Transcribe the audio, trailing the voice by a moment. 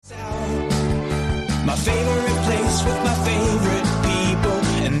My favorite place with my favorite people.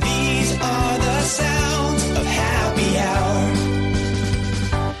 And these are the sounds of happy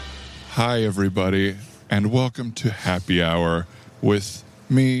hour. Hi, everybody, and welcome to Happy Hour with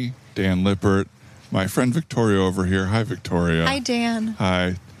me, Dan Lippert, my friend Victoria over here. Hi, Victoria. Hi, Dan.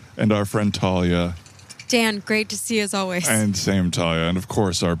 Hi. And our friend Talia. Dan, great to see you as always. And same Talia. And, of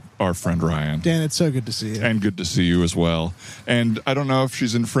course, our friend Ryan. Dan, it's so good to see you. And good to see you as well. And I don't know if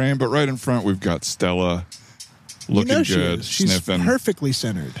she's in frame, but right in front we've got Stella looking good, She's sniffing. perfectly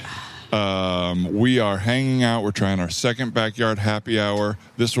centered. We are hanging out. We're trying our second backyard happy hour.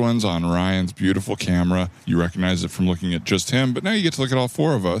 This one's on Ryan's beautiful camera. You recognize it from looking at just him, but now you get to look at all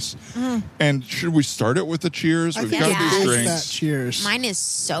four of us. And should we start it with the cheers? We've got these That drinks. cheers. Mine is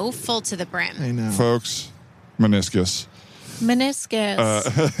so full to the brim. I know. Folks, meniscus. Meniscus.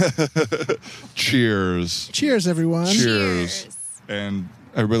 Cheers. Cheers, everyone. Cheers. And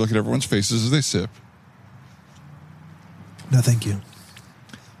everybody look at everyone's faces as they sip. No, thank you.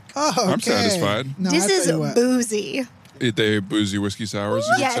 Oh, okay. I'm satisfied. No, this I tell is you what. boozy. They boozy whiskey sours,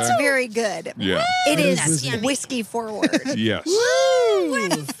 you Yeah, would it's say? very good. Yeah. It is That's yummy. whiskey forward. Yes.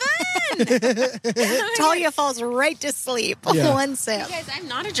 Talia falls right to sleep. Yeah. One sip. Guys, I'm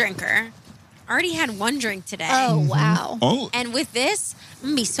not a drinker. Already had one drink today. Oh, wow. Oh, And with this, I'm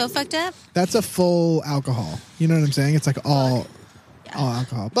going to be so fucked up. That's a full alcohol. You know what I'm saying? It's like all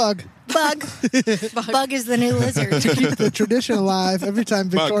alcohol. Bug. Bug. Bug is the new lizard. To keep the tradition alive, every time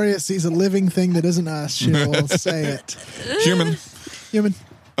Bug. Victoria sees a living thing that isn't us, she'll say it. human. Human.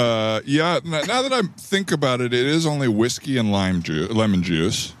 Yeah, now that I think about it, it is only whiskey and lemon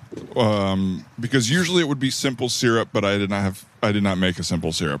juice. Because usually it would be simple syrup, but I did not make a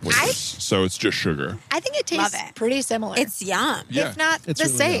simple syrup with this. So it's just sugar. I think it tastes Love it. pretty similar. It's yum. Yeah. if not It's the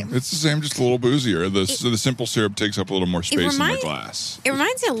really same. It's the same, just a little boozier. The simple syrup takes up a little more space in the glass. It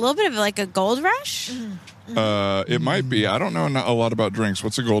reminds me a little bit of like a Gold Rush. It might be. I don't know a lot about drinks.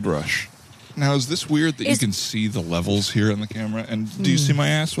 What's a Gold Rush? Now, is this weird that you can see the levels here in the camera? And do you see my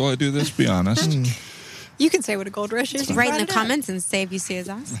ass while I do this? Be honest. You can say what a gold rush is. You Write in brought the it up. comments and say if you see his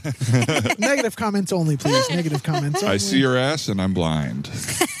ass. Negative comments only, please. Negative comments only. I see your ass and I'm blind.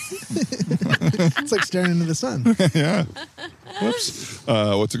 It's like staring into the sun. Yeah. Whoops.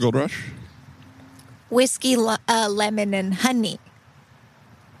 What's a Gold Rush? Whiskey, lemon, and honey.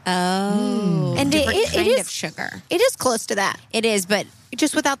 Oh. And Different it kind is of sugar. It is close to that, It is, but,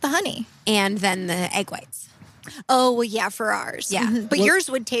 just without the honey. and then the egg whites. Oh, well, yeah, for ours. Yeah. Mhm. But yours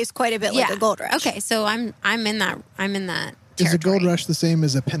would taste quite a bit like a gold rush. Okay, so I'm in that Is a Gold territory. Rush the same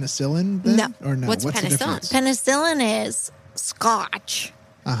as a penicillin then? No. Or no? What's the penicillin? difference? Penicillin is scotch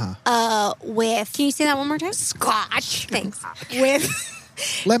with Can you say that one more time? scotch. Thanks. With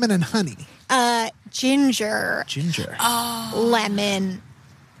Lemon and honey. ginger, Ginger. lemon,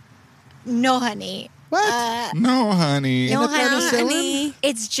 no honey. What? No, honey. No a honey. penicillin?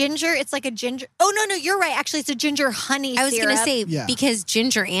 It's ginger. It's like a ginger. Oh, no, you're right. Actually, it's a ginger honey I was syrup. going to say, Yeah. because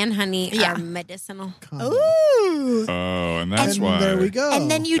ginger and honey Yeah. are medicinal. Ooh. Oh, and that's And why. there we go. And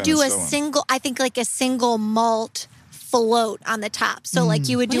then you do a penicillin. single, I think like a single malt float on the top. So like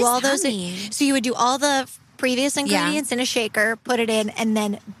you would do What all does those. that mean? So you would do all the previous ingredients in a shaker, put it in, and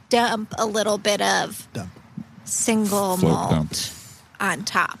then dump a little bit of Dump. single Float malt dump. on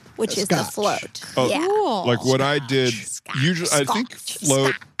top, which is the Scotch. float. Oh, Yeah. Cool. Like what I did, usually, I think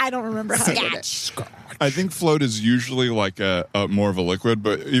float. I don't remember how I did it. I think float is usually like a more of a liquid,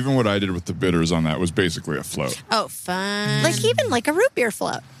 but even what I did with the bitters on that was basically a float. Oh, fun. Like even like a root beer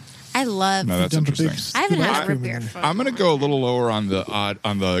float. I love. No, that's Dump a big interesting. I haven't scoop of had ice a root cream in beer there. for. I'm gonna go a little lower on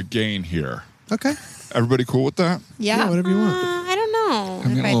the gain here. Okay. Everybody cool with that? Yeah, whatever you want. I don't know.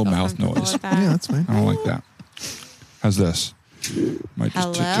 I'm if getting a I'd little feel mouth comfortable noise. with that. Yeah, that's fine. I don't like that. How's this? Might just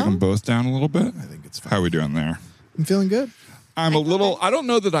Hello? take them both down a little bit. I think it's fine. How are we doing there? I'm feeling good. I'm a little. I don't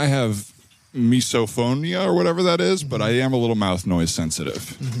know that I have misophonia or whatever that is, but I am a little mouth noise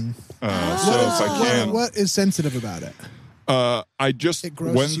sensitive. So if I can, What is sensitive about it? I just It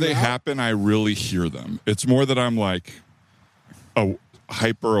grosses when you they out? happen, I really hear them. It's more that I'm like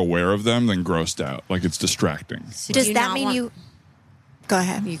hyper aware of them than grossed out. Like it's distracting. So Does do you that not mean want- you? Go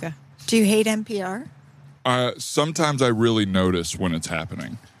ahead. You go. Do you hate NPR? Sometimes I really notice when it's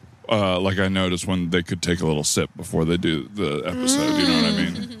happening. Like I notice when they could take a little sip before they do the episode. You know what I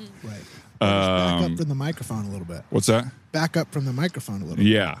mean? Right. Back up from the microphone a little bit. What's that? Back up from the microphone a little bit.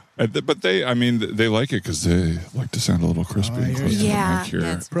 Yeah, but they like it because they like to sound a little crispy and close to the Yeah. mic here.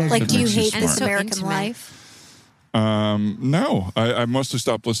 That's Pros Like, and do you cons. hate And This so American intimate. Life? No, I mostly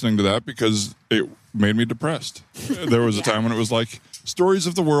stopped listening to that because it made me depressed. There was a time when it was like stories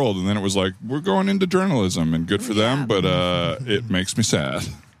of the world, and then it was like we're going into journalism, and good for them, but it makes me sad.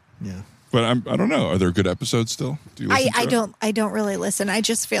 Yeah. But I don't know. Are there good episodes still? Do you listen to I don't really listen. I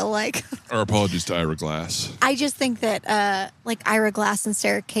just feel like Our apologies to Ira Glass. I just think that like Ira Glass and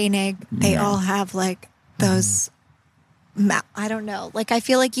Sarah Koenig, they all have like those. I don't know. Like I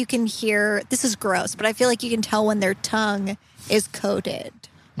feel like you can hear. This is gross, but I feel like you can tell when their tongue is coated.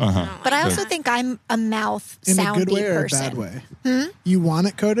 But I also think I'm a mouth In a soundy good way or person. a bad way? You want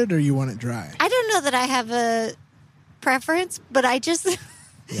it coated or you want it dry? I don't know that I have a preference, but I just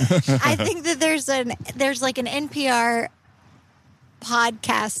I think that there's like an NPR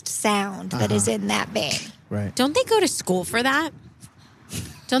podcast sound that is in that vein. Right. Don't they go to school for that?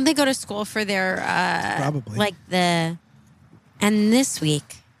 Don't they go to school for their Probably. like the and this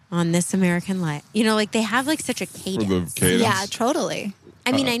week on This American Life? You know, like they have like such a For cadence. the cadence. Yeah, totally.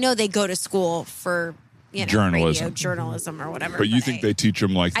 I mean, I know they go to school for Journalism. radio journalism or whatever. But you think they teach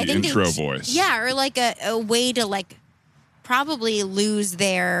them like the think they intro voice? Yeah, or like a way to like probably lose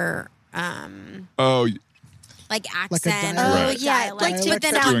their Oh, like Like a accent. dialect. Oh, Right. yeah, Dialect. like to but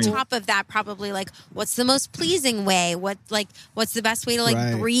then on Doing- top of that, probably like what's the most pleasing way? What's the best way to like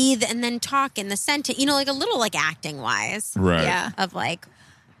Right. breathe and then talk in the sentence? You know, like a little like acting wise right. Yeah. of like.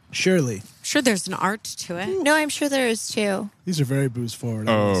 Surely. Sure, there's an art to it. No, I'm sure there is too. These are very booze forward.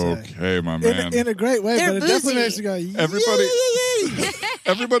 I will say. Okay, my man. In a great way, They're but it definitely boozy. makes you go, Everybody- yay.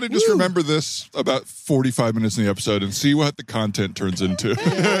 Everybody just remember this about 45 minutes in the episode and see what the content turns into.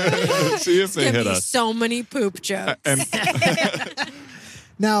 See if they Give hit me us. so many poop jokes. And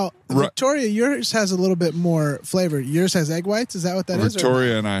Now, Right. Victoria, yours has a little bit more flavor. Yours has egg whites. Is that what that is? or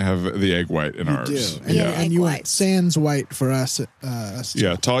Victoria and I have the egg white in no? ours. You do. And, Yeah. and Egg you went whites. sans white for us.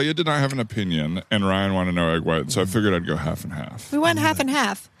 Yeah, Talia did not have an opinion, and Ryan wanted no egg white, so I figured I'd go half and half. We went half and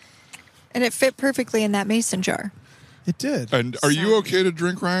half, and it fit perfectly in that mason jar. It did. And are you okay to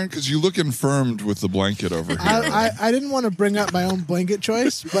drink, Ryan? Because you look infirmed with the blanket over here. I didn't want to bring up my own blanket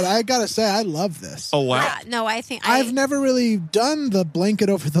choice, but I gotta say I love this. A lap. Yeah, no, I think I've never really done the blanket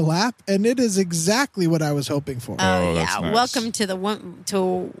over the lap, and it is exactly what I was hoping for. Oh, that's nice. Welcome to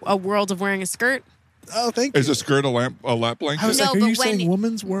to a world of wearing a skirt. Oh, thank you. Is a skirt a lap blanket? I was No, like, are but you saying when-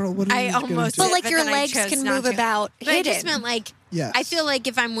 woman's world? What are I you getting almost into? But like but your then I legs chose can not move to. about But I just hidden. meant like, Yes. I feel like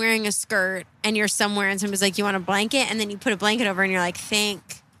if I'm wearing a skirt and you're somewhere and somebody's like, you want a blanket? And then you put a blanket over and you're like, thank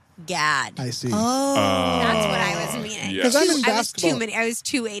God. I see. Oh, That's what I was meaning. Yes. 'Cause I'm in I was basketball. I was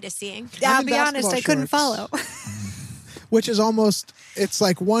too A to seeing. I'll in be honest, basketball I couldn't shorts. follow. Which is almost, it's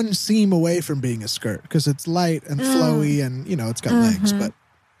like one seam away from being a skirt because it's light and flowy and, it's got legs, but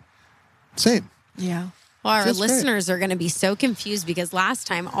same. Yeah. Well, our Feels great. listeners are going to be so confused because last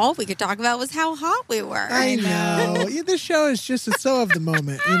time all we could talk about was how hot we were. I know. Yeah, this show is just, it's so of the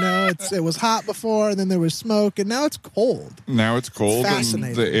moment. It was hot before and then there was smoke and now it's cold. Now it's cold and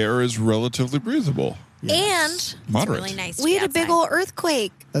Fascinating. the air is relatively breathable. Yes. And Moderate. Really nice. to we be had a big outside. old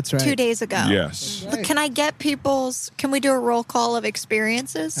earthquake That's right. 2 days ago. Yes. Right. Can I get can we do a roll call of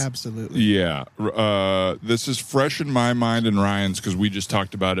experiences? Absolutely. Yeah. This is fresh in my mind and Ryan's because we just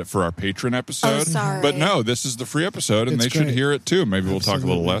talked about it for our patron episode. Oh, sorry. But no, this is the free episode and It's they should great. hear it too. Maybe we'll talk a little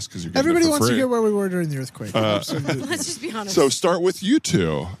Absolutely. less because you're getting Everybody it for wants to free. hear where we were during the earthquake. Absolutely. Let's just be honest. So start with you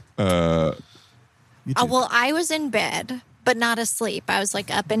two. You too. Well, I was in bed, but not asleep. I was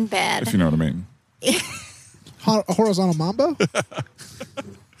like up in bed. If you know what I mean. Horizontal mambo?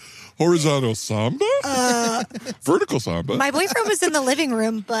 Horizontal samba? Vertical samba? My boyfriend was in the living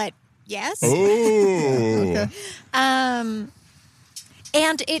room, but yes. Oh. Okay. And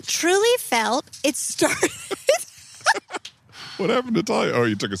it truly it started. What happened to Talia? Oh,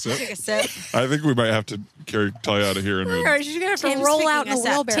 you took a sip? Take a sip. I think we might have to carry Talia out of here. She's gonna have to Tim's roll picking out in a us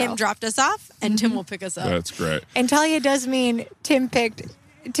up. wheelbarrow. Tim dropped us off, and Tim will pick us up. That's great. And Talia does mean Tim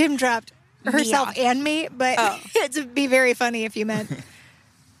dropped herself off. and me, but Oh. it'd be very funny if you meant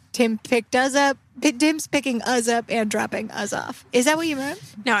Tim picked us up. Tim's picking us up and dropping us off. Is that what you meant?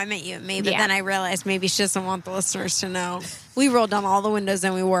 No, I meant you and me, but Yeah. then I realized maybe she doesn't want the listeners to know. We rolled down all the windows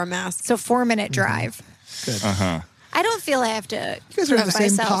and we wore a mask. So 4-minute drive. Good. Uh-huh. I don't feel I have to. You guys are in prove the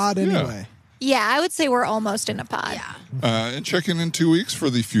same myself. pod anyway. Yeah, I would say we're almost in a pod. Yeah. And check in 2 weeks for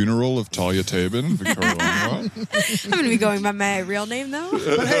the funeral of Talia Tabin and Victoria Longwell. I'm going to be going by my real name, though.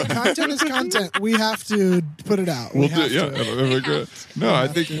 But hey, content is content. We have to put it out. We'll We do, have yeah. to. it'll be good. No, I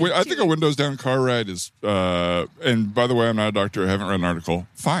think a windows down car ride is. And by the way, I'm not a doctor. I haven't read an article.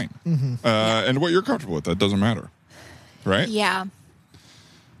 Fine. And what you're comfortable with, that doesn't matter, right? Yeah.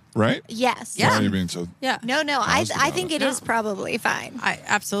 Right? Yes. Why are you being so? Yeah. No, I Positive about think it. it is probably fine.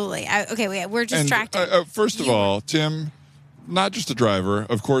 Absolutely. Okay, we're And, distracted. first of all, Tim, not just a driver.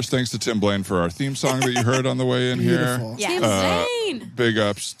 Of course, thanks to Tim Blaine for our theme song that you heard on the way in Beautiful. here. Yeah. Tim Zane. Big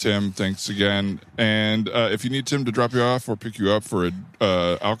ups, Tim. Thanks again. And if you need Tim to drop you off or pick you up for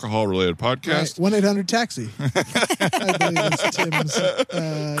alcohol-related podcast. 1-800-TAXI. I believe is Tim's.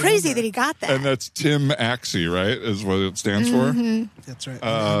 Crazy that he got that. And that's Tim Axie, right? Is what it stands for. That's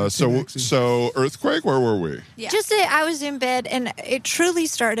right. So earthquake. Where were we? Yeah. I was in bed and it truly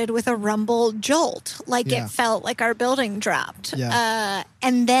started with a rumble jolt. Like Yeah. it felt like our building dropped. Yeah.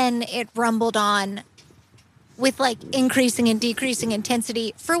 And then it rumbled on with like increasing and decreasing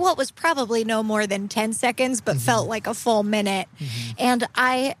intensity for what was probably no more than 10 seconds, but felt like a full minute. And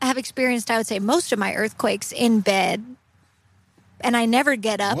I have experienced, I would say, most of my earthquakes in bed. And I never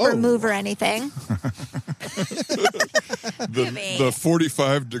get up or Whoa. move or anything. The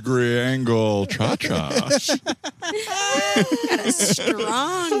 45-degree angle cha-cha. Got a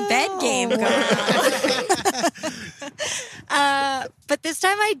strong bed game going on. But this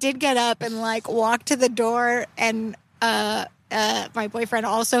time I did get up and like walk to the door, and my boyfriend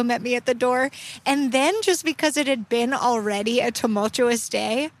also met me at the door. And then just because it had been already a tumultuous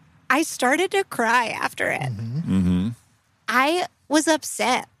day, I started to cry after it. I was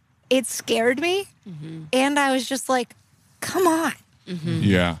upset. It scared me. And I was just like, come on.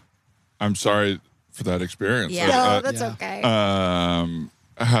 Yeah, I'm sorry for that experience. Yeah. No, that's Yeah. okay.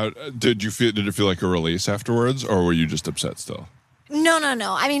 How did you feel? Did it feel like a release afterwards, or were you just upset still? No.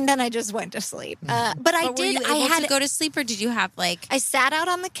 I mean, then I just went to sleep. But I But were did. you I able had to go to sleep, or did you have like? I sat out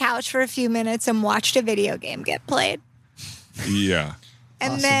on the couch for a few minutes and watched a video game get played. Yeah.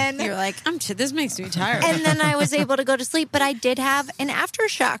 And Awesome. then You're like, this makes me tired. and then I was able to go to sleep, but I did have an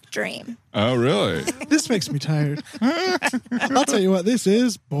aftershock dream. Oh, really? This makes me tired. I'll tell you what, this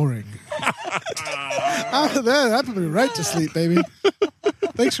is boring. That put me right to sleep, baby.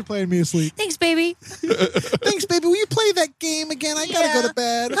 Thanks for playing me asleep. Thanks, baby. Thanks, baby. Will you play that game again? I gotta go to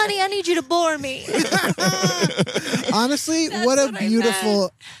bed. Honey, I need you to bore me. Honestly, what a what I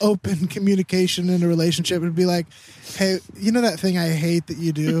beautiful open communication in a relationship would be like, hey, you know that thing I hate that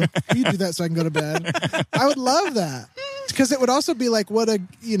you do? Will you do that so I can go to bed? I would love that. Because it would also be like,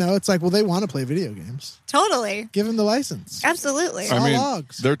 it's like, well, they want to play video games. Totally. Give them the license. Absolutely. All I mean,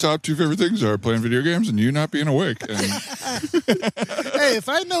 logs. their top two favorite things are playing video games and you not being awake. And Hey, if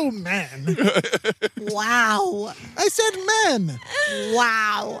I know men, Wow. I said men.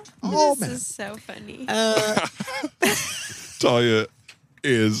 Wow. All This men. is so funny. Talia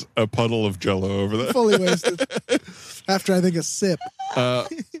is a puddle of Jello over there. Fully wasted. After I think a sip. What?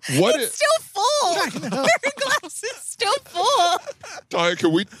 It's still full. Your glass is still full. Talia,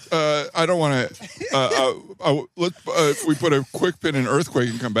 can we? I don't want to. If we put a quick pin in earthquake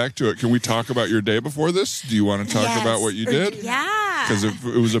and come back to it, can we talk about your day before this? Do you want to talk Yes. about what you did? Yeah. Because it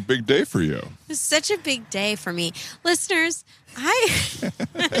was a big day for you. It was such a big day for me. Listeners, just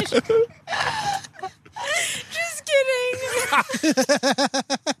kidding.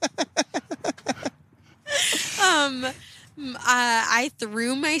 I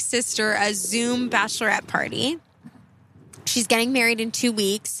threw my sister a Zoom bachelorette party. She's getting married in 2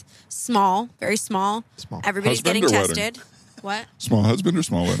 weeks. Small, very small. Small. Everybody's Husband getting or wedding? tested. What? Small husband or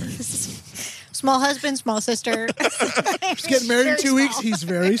small wedding? Small husband, small sister. He's getting married in 2 weeks. He's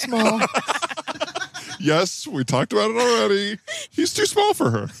very small. Yes, we talked about it already. He's too small for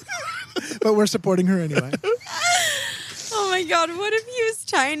her. But we're supporting her anyway. Oh my God, what if he was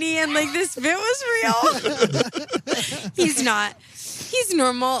tiny and like this bit was real? He's not. He's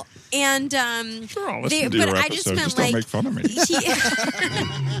normal. And Sure, I'll listen to your episode. Just don't make fun of me.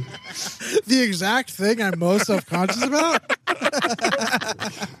 The exact thing I'm most self-conscious about. I'm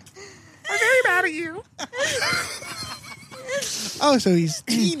very mad at you. Oh, so he's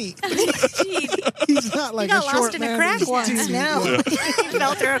teeny. He's not like He got a short lost in man. a crack He's once. teeny. No. He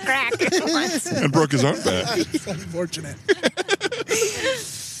fell through a crack once. And broke his own back. He's unfortunate.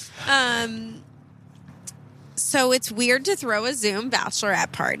 So it's weird to throw a Zoom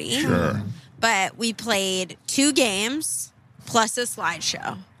bachelorette party. Sure. But we played 2 games plus a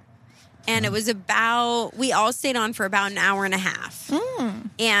slideshow. And it was we all stayed on for about an hour and a half.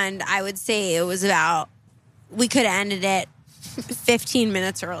 And I would say it was we could have ended it 15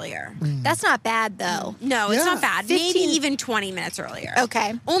 minutes earlier. That's not bad, though. No, it's Yeah. not bad. 15 Maybe even 20 minutes earlier.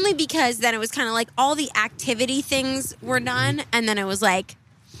 Okay. Only because then it was kind of like all the activity things were done. And then it was like,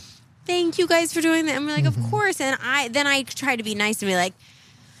 thank you guys for doing that. And we're like, of course. And I tried to be nice and be like,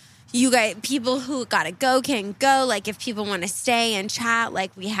 you guys, people who gotta go can go. Like if people want to stay and chat,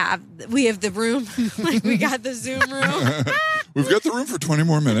 like we have the room, like we got the Zoom room. We've got the room for 20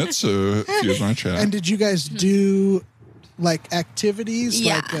 more minutes, so if you guys want to chat. And did you guys do like activities?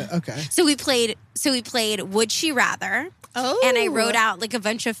 Yeah. Like, okay. So we played Would She Rather? Oh. And I wrote out like a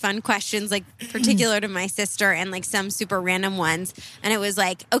bunch of fun questions, like particular to my sister, and like some super random ones. And it was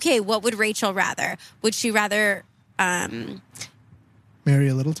like, okay, what would Rachel rather? Would she rather Marry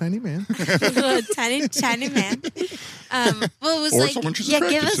a little tiny man. tiny man. Well, it was Or like, someone she's yeah,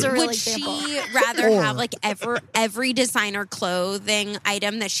 attracted give us to. a real would example. she rather Or- have like every designer clothing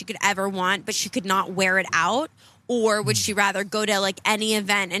item that she could ever want, but she could not wear it out? Or would she rather go to like any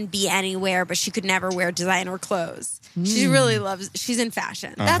event and be anywhere, but she could never wear designer clothes? She really loves. She's in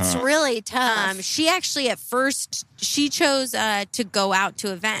fashion. That's really tough. She actually at first she chose to go out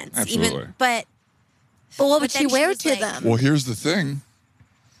to events, Absolutely. but but what would but she then she wear was to like- them? Well, here's the thing.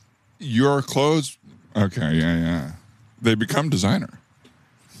 Your clothes, okay, yeah. They become designer.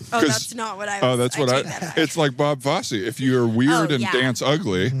 oh, 'Cause- that's not what I. Was, Oh, that's what take that back. It's like Bob Fosse. If you're weird Oh, and yeah. dance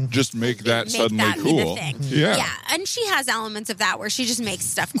ugly, just make that Make suddenly that be the cool. thing. Yeah. and she has elements of that where she just makes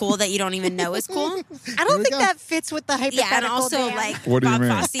stuff cool that you don't even know is cool. I Here don't we think go. that fits with the hypothetical. Yeah, and also Dan. like What do you Bob mean?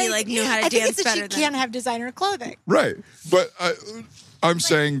 Fosse like knew how to I think dance it's that better she than. can't have designer clothing. Right. But I'm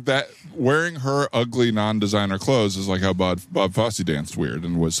saying that wearing her ugly non-designer clothes is like how Bob Fosse danced weird.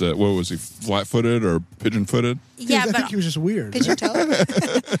 And was what was he, flat-footed or pigeon-footed? Yeah, I think but he was just weird. Pigeon right?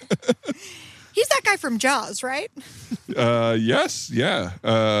 toe. He's that guy from Jaws, right? Yes. Yeah.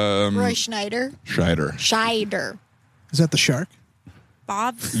 Roy Schneider. Scheider. Is that the shark?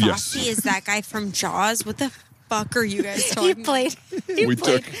 Bob Fosse Yes. is that guy from Jaws. What the fuck are you guys He talking? played.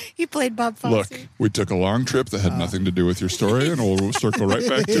 He played Bob Fosse. Look, we took a long trip that had nothing to do with your story, and we'll circle right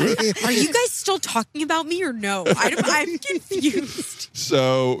back to it. Are you guys still talking about me or no? I'm confused.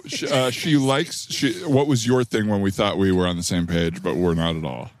 So she likes. What was your thing when we thought we were on the same page, but we're not at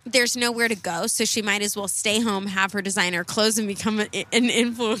all? There's nowhere to go, so she might as well stay home, have her designer clothes, and become an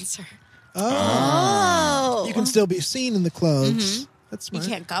influencer. Oh. You can still be seen in the clothes. That's You smart.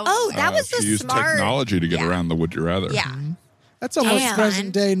 can't go. Oh, anywhere. that was She the used smart. technology to get Yeah. around the would you rather. Yeah. That's almost Damn.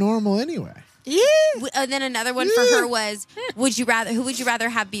 present day normal anyway. Yeah. And then another one for her was, who would you rather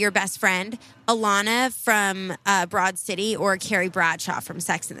have be your best friend? Alana from Broad City or Carrie Bradshaw from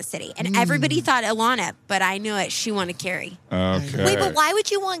Sex and the City? And everybody thought Alana, but I knew it. She wanted Carrie. Okay. Wait, but why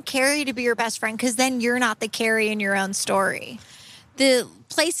would you want Carrie to be your best friend? Because then you're not the Carrie in your own story. The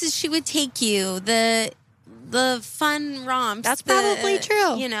places she would take you, the fun romps. That's the, probably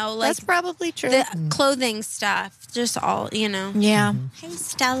true. You know, like That's probably true. the clothing stuff, just all, you know. yeah. Hey,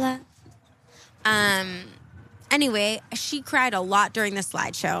 Stella. Anyway, she cried a lot during the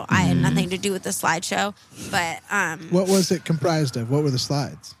slideshow. I had nothing to do with the slideshow, but What was it comprised of? What were the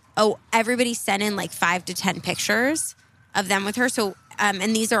slides? everybody sent in like 5 to 10 pictures of them with her. So,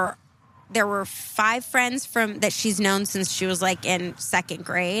 and there were 5 friends that she's known since she was like in 2nd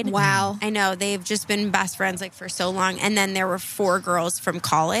grade. Wow. I know they've just been best friends like for so long. And then there were 4 girls from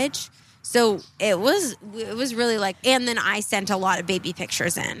college. So it was really like, and then I sent a lot of baby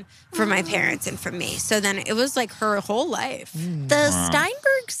pictures in for my parents and for me. So then it was like her whole life. The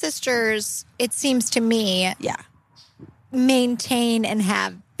Steinberg sisters, it seems to me, Yeah. maintain and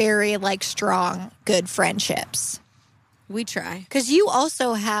have very like strong, good friendships. We try. Because you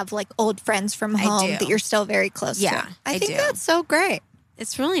also have like old friends from I home do. that you're still very close Yeah, to. I I think do. that's so great.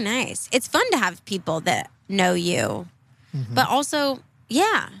 It's really nice. It's fun to have people that know you. But also,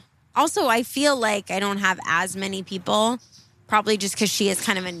 yeah. Also, I feel like I don't have as many people, probably just because she is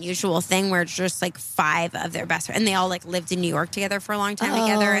kind of an unusual thing where it's just like 5 of their best friends. And they all like lived in New York together for a long time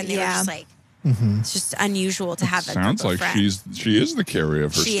together. And they were yeah. just like, it's just unusual to have a Sounds group of like friends. she is the Carrie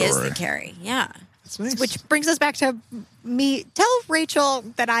of her She story. is the Carrie. Yeah. That's nice. Which brings us back to me. Tell Rachel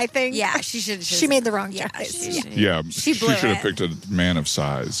that I think Yeah, she should. she made the wrong Yeah, choice. she should. Yeah, She she blew should have it. picked a man of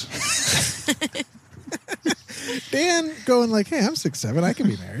size. Dan going like, hey, I'm 6'7", I can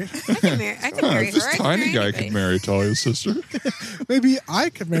be married. I can marry If this her. I can tiny marry guy anybody. could marry Talia's sister. Maybe I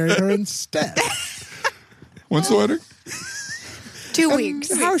could marry her instead. When's the wedding? 2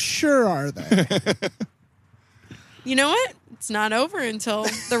 weeks. How sure are they? You know what? It's not over until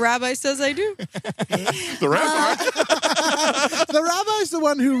the rabbi says I do. The rabbi. The rabbi's the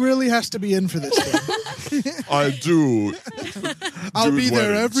one who really has to be in for this thing. I do. I'll Dude be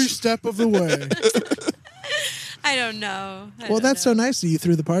there weddings. every step of the way. I don't know. Well, that's so nice that you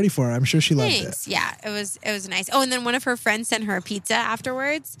threw the party for her. I'm sure she loved Thanks. Yeah, it was nice. Oh, and then one of her friends sent her a pizza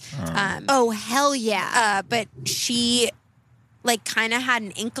afterwards. Oh, hell yeah. But she like kind of had an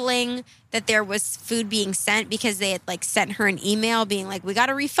inkling that there was food being sent because they had like sent her an email being like, we got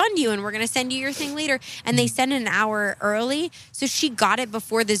to refund you and we're going to send you your thing later. And they sent it an hour early. So she got it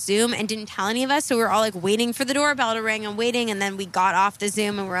before the Zoom and didn't tell any of us. So we were all like waiting for the doorbell to ring and waiting. And then we got off the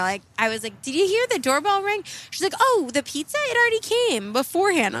Zoom and we're like, I was like, did you hear the doorbell ring? She's like, oh, the pizza, it already came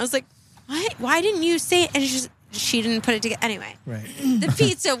beforehand. I was like, what? Why didn't you say it? And she didn't put it together. Anyway, Right. the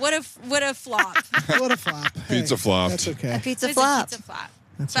pizza, what a flop. What a flop. Pizza flopped. That's okay. Pizza It was flop. a pizza flop.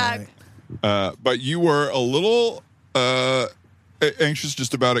 That's Fuck. all right. But you were a little anxious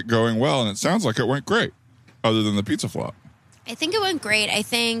just about it going well, and it sounds like it went great, other than the pizza flop. I think it went great. I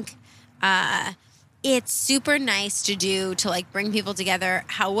think it's super nice to do to like bring people together.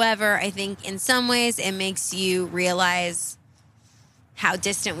 However, I think in some ways it makes you realize how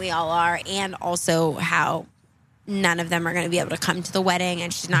distant we all are, and also how none of them are going to be able to come to the wedding,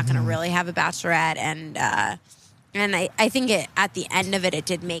 and she's not going to really have a bachelorette. And I think at the end of it, it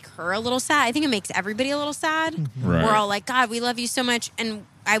did make her a little sad. I think it makes everybody a little sad. Right. We're all like, God, we love you so much, and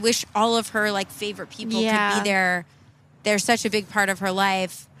I wish all of her like favorite people could be there. They're such a big part of her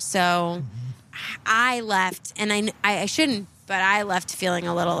life. So I left, and I shouldn't, but I left feeling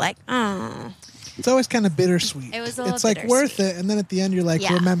a little like, oh. It's always kind of bittersweet. It was a little It's like worth bittersweet. it, and then at the end you're like,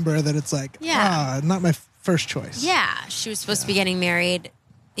 Yeah. remember that it's like, not my first choice. Yeah, she was supposed to be getting married,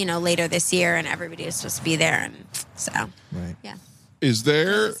 later this year, and everybody was supposed to be there, and so Right. yeah. Is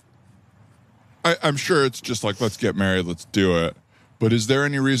there? I'm sure it's just like, let's get married, let's do it. But is there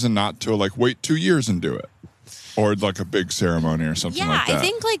any reason not to like wait 2 years and do it, or like a big ceremony or something Yeah, like that? I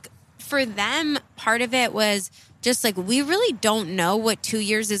think like for them, part of it was just like we really don't know what 2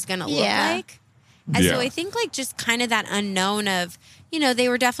 years is going to look Yeah. like. And Yeah. so I think like just kind of that unknown of, they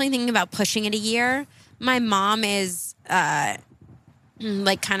were definitely thinking about pushing it a year. My mom is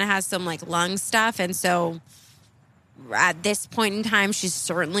like kind of has some like lung stuff. And so at this point in time, she's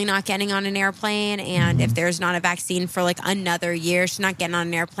certainly not getting on an airplane. And if there's not a vaccine for like another year, she's not getting on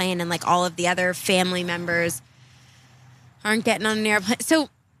an airplane. And like all of the other family members aren't getting on an airplane. So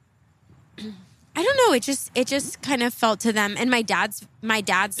I don't know. It just kind of felt to them, and my dad's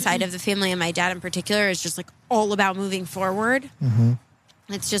side of the family, and my dad in particular, is just like all about moving forward. Mm-hmm.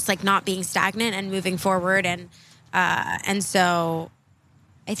 It's just like not being stagnant and moving forward, and so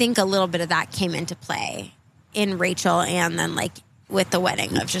I think a little bit of that came into play in Rachel, and then like with the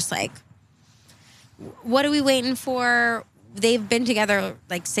wedding of just like, what are we waiting for? They've been together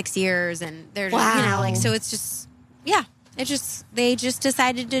like 6 years, and they're Wow. so it's just they just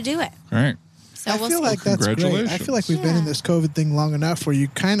decided to do it. Right. So I we'll feel see. like that's great. I Congratulations. feel like we've been in Yeah. this COVID thing long enough where you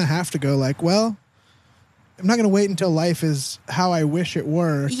kind of have to go like, well, I'm not going to wait until life is how I wish it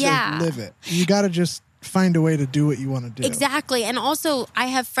were Yeah. to live it. You got to just find a way to do what you want to do. Exactly. And also, I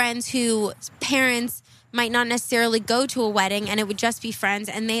have friends whose parents might not necessarily go to a wedding, and it would just be friends,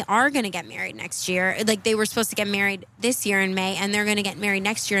 and they are going to get married next year. Like they were supposed to get married this year in May, and they're going to get married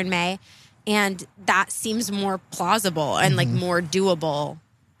next year in May. And that seems more plausible and like more doable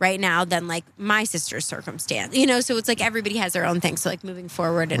right now than like my sister's circumstance. So it's like everybody has their own thing. So like moving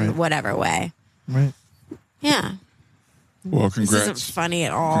forward in Right. whatever way. Right. Yeah. Well, This isn't congrats. funny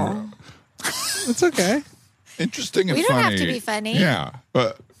at all. It's okay. Interesting and We don't funny. have to be funny. Yeah,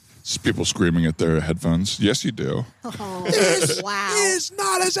 but it's people screaming at their headphones. Yes, you do. Wow. It's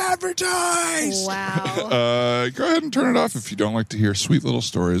not as advertised. Wow. Go ahead and turn it off if you don't like to hear sweet little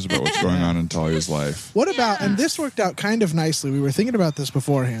stories about what's going on in Talia's life. What about, and this worked out kind of nicely. We were thinking about this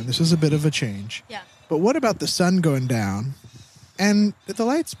beforehand. This is a bit of a change. Yeah. But what about the sun going down and the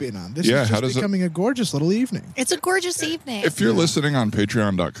lights being on? This Yeah, is how just does it- becoming a gorgeous little evening. It's a gorgeous evening. If you're listening on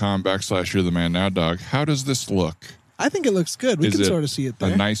patreon.com/you're the man now, dog, how does this look? I think it looks good. We Is can it sort of see it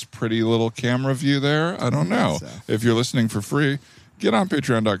there. A nice, pretty little camera view there? I don't know. so. If you're listening for free, get on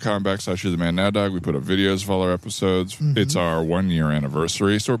patreon.com/you're the man now, dog. We put up videos of all our episodes. It's our 1 year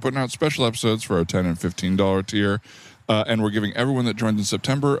anniversary. So we're putting out special episodes for our $10 and $15 tier. And we're giving everyone that joins in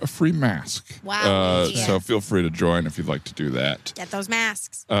September a free mask. Wow. Yeah. So feel free to join if you'd like to do that. Get those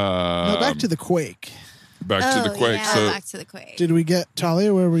masks. Now back to the quake. Back to the Oh, Quake. yeah. So Back to the Quake. Did we get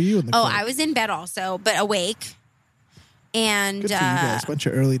Talia? Where were you in the Oh, quake? I was in bed also, but awake. And Good for you guys. Bunch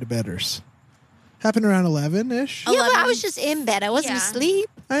of early to bedders. Happened around 11-ish. yeah, but I 11. was just in bed. I wasn't Yeah. asleep.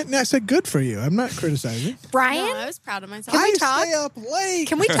 I said good for you. I'm not criticizing. Brian, no, I was proud of myself. Can we I talk? stay up late.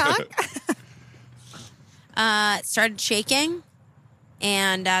 can we talk? Started shaking,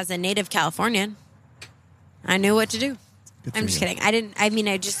 and as a native Californian, I knew what to do. Good I'm for just you. kidding.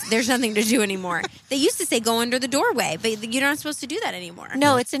 There's nothing to do anymore. They used to say go under the doorway, but you're not supposed to do that anymore.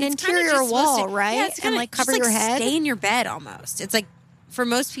 No, it's an kinda interior just supposed wall, to- right? Yeah, it's And, kinda like, just, cover your head? Stay in your bed almost. It's like for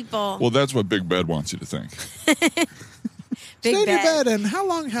most people, well, that's what Big Bed wants you to think. big Stay in your bed. bed, and how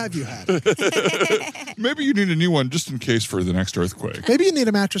long have you had it? Maybe you need a new one just in case for the next earthquake. Maybe you need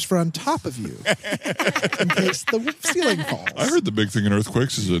a mattress for on top of you in case the ceiling falls. I heard the big thing in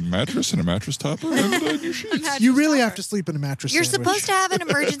earthquakes is a mattress and a mattress topper and new sheets. You really have to sleep in a mattress. You're sandwich. supposed to have an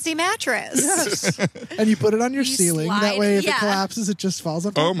emergency mattress. Yes. And you put it on your You ceiling. slide That way, it, if it yeah. collapses, it just falls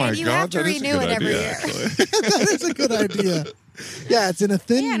up. Oh my And you God, have to that is a renew good it every idea, year. actually. That is a good idea. Yeah, it's in a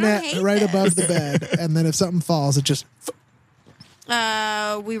thin Yeah, I don't net hate right this. above the bed, and then if something falls, it just.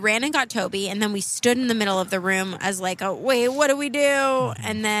 We ran and got Toby, and then we stood in the middle of the room as like, oh, wait, what do we do?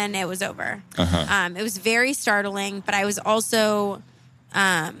 And then it was over. It was very startling, but I was also,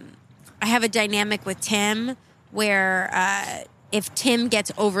 I have a dynamic with Tim where if Tim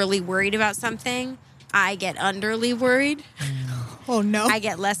gets overly worried about something, I get underly worried. Oh, no. I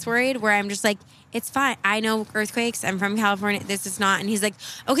get less worried where I'm just like, it's fine. I know earthquakes. I'm from California. This is not. And he's like,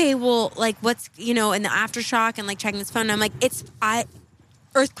 okay, well, like what's, in the aftershock and like checking his phone. And I'm like,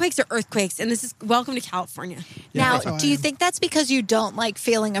 earthquakes are earthquakes. And this is welcome to California. Now, that's how do I you am. think that's because you don't like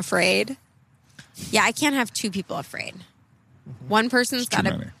feeling afraid? Yeah, I can't have two people afraid. One person's It's too got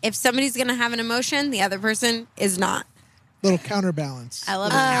to, many. if somebody's going to have an emotion, the other person is not. Little counterbalance. I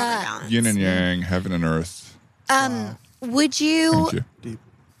love a counterbalance. Yin and yang, heaven and earth. Would you Thank you. Deep.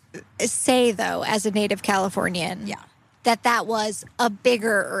 say, though, as a native Californian, Yeah. that was a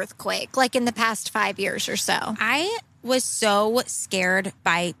bigger earthquake, like in the past 5 years or so? I was so scared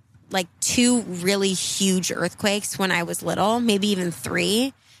by like 2 really huge earthquakes when I was little, maybe even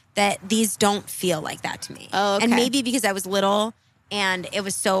 3, that these don't feel like that to me. Oh, okay. And maybe because I was little and it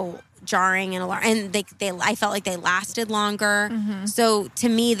was so jarring and alarming, and I felt like they lasted longer. So to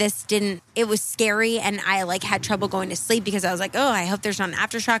me, it was scary, and I like had trouble going to sleep because I was like, oh, I hope there's not an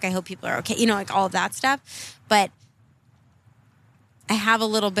aftershock. I hope people are okay. Like all of that stuff. But I have a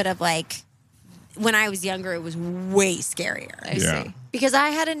little bit of like, when I was younger, it was way scarier. I Yeah. see. Because I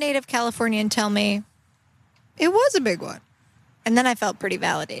had a native Californian tell me it was a big one. And then I felt pretty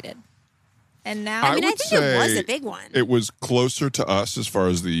validated. And now, I mean, I would think it was say a big one. It was closer to us as far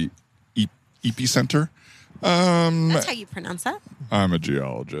as the epicenter. That's how you pronounce that. I'm a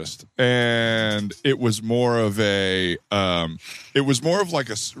geologist, and it was more of a like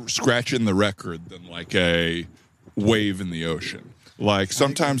a scratch in the record than like a wave in the ocean. Like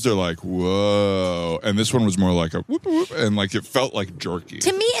sometimes they're like whoa, and this one was more like a whoop whoop, and like it felt like jerky,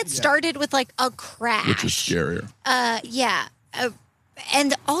 to me, it started with like a crash. which is scarier. Yeah.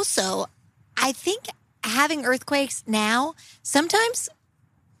 And also, I think having earthquakes now, sometimes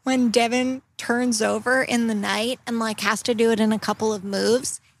when Devin turns over in the night and like has to do it in a couple of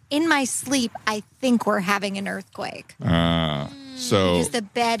moves, in my sleep, I think we're having an earthquake. So Because the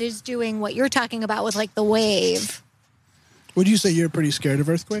bed is doing what you're talking about with like the wave. Would you say you're pretty scared of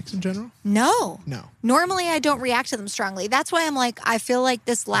earthquakes in general? No. No. Normally, I don't react to them strongly. That's why I'm like, I feel like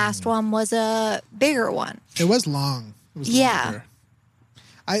this last one was a bigger one. It was long. It was Yeah. longer.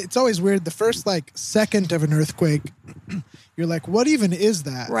 It's always weird. The first like second of an earthquake, you're like, what even is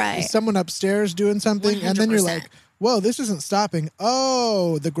that? Right. Is someone upstairs doing something? And then you're 100%. like, whoa, this isn't stopping.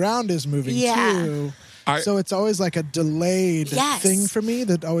 Oh, the ground is moving Yeah. too. I- So it's always like a delayed Yes. thing for me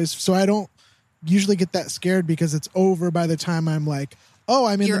that always, so I don't usually get that scared because it's over by the time I'm like, oh,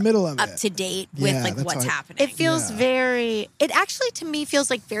 I'm in You're the middle of up it. to date with Yeah, like that's what's how I- happening. It feels it actually to me feels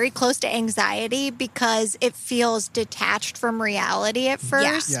like very close to anxiety because it feels detached from reality at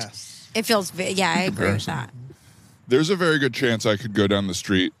first. Yes. It feels, I agree with that. there's a very good chance I could go down the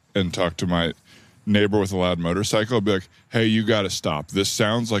street and talk to my neighbor with a loud motorcycle. Be like, hey, you got to stop. This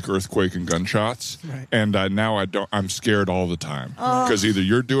sounds like earthquake and gunshots. Right. And now I'm scared all the time because either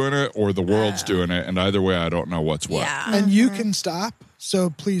you're doing it or the world's doing it. And either way, I don't know what's what. Yeah. And you can stop, so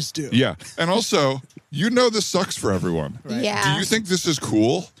please do. Yeah. And also, this sucks for everyone. Yeah. Do you think this is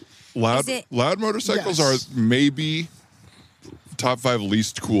cool? Is it- Loud motorcycles Yes. are maybe top 5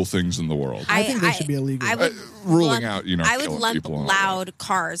 least cool things in the world. I think they should be illegal. I would Ruling lump- out, I would killing lump people and all loud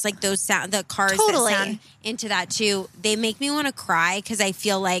cars, like those sound, the cars Totally. that sound into that too. They make me want to cry because I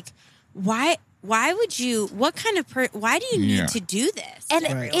feel like, why would you? What kind of? Why do you need Yeah. to do this? And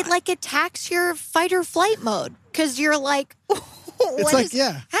Right. it like attacks your fight or flight mode because you're like, what like, is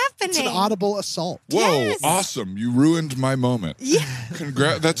yeah, happening? It's an audible assault. Whoa, Yes. awesome. You ruined my moment. Yeah.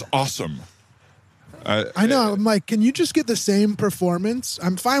 That's awesome. I know. I'm like, can you just get the same performance?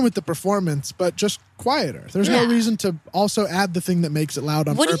 I'm fine with the performance, but just quieter. There's no Yeah. reason to also add the thing that makes it loud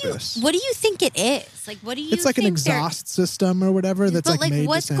on purpose. What do you think it is? Like, what do you? It's like an think they're- exhaust system or whatever that's But like made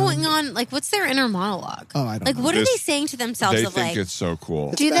what's to sound. going on? Like, what's their inner monologue? Oh, I don't like, know. what are This- they saying to themselves? They of think like, it's so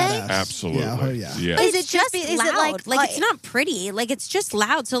cool. Do they? Badass. Absolutely. Yeah, oh, yeah. Yeah. But Is it's it just- just is it loud. like- it's not pretty. Like it's just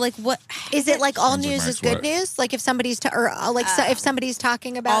loud. So like what? Is it like all Sounds like news my is good sweat. news? Like if somebody's if somebody's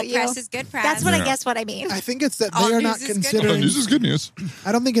talking about all you, press is good press? that's what I Yeah. guess. What I mean. I think it's that All they are news not is good considering. This is good news.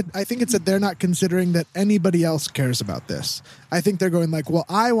 I don't think it. I think it's that they're not considering that anybody else cares about this. I think they're going like, well,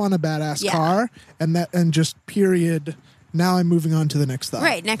 I want a badass Yeah. car, and just period. Now I'm moving on to the next thought.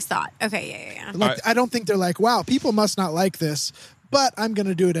 Right. Next thought. Okay. Yeah. Like I don't think they're like, wow, people must not like this, but I'm going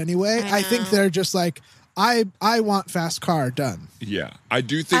to do it anyway. I I think know. they're just like, I want fast car done. Yeah, I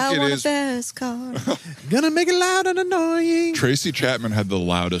do think I it want is. a fast car. Gonna make it loud and annoying. Tracy Chapman had the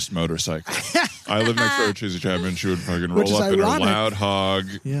loudest motorcycle. I lived next door to Tracy Chapman. She would fucking Which roll is up in her ironic. loud hog.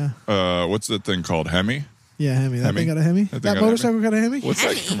 Yeah. What's that thing called? Hemi? Yeah, Hemi. That Hemi? thing got a Hemi? That thing That got a motorcycle got a Hemi? What's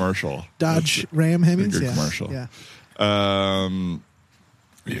that commercial? Dodge Ram Hemis? Good Yeah. commercial. Yeah.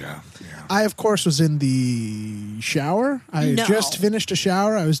 Yeah. I, of course, was in the shower. I had No. just finished a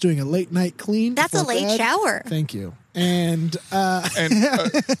shower. I was doing a late night clean. That's a before late bed. shower. Thank you. And And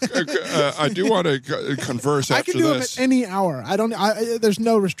I do want to converse I after can do them this. at any hour. There's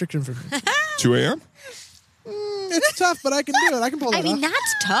no restriction for me. 2 a.m.? It's tough, but I can do it. I can pull it I mean, off.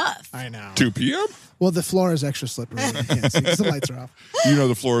 that's tough. I know. 2 p.m.? Well, the floor is extra slippery. I can't see 'cause the lights are off. You know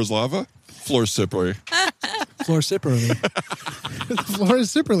the floor is lava? Floor is slippery. Floor sipperly. The floor is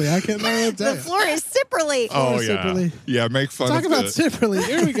sipperly. I can't know what to tell The you. floor is sipperly. Oh, yeah. Sipperly. Yeah, make fun Talk of about the... sipperly.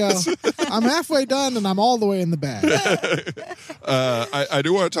 Here we go. I'm halfway done and I'm all the way in the bag. I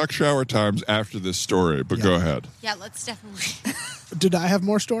do want to talk shower times after this story, but go ahead. Yeah, let's definitely. Did I have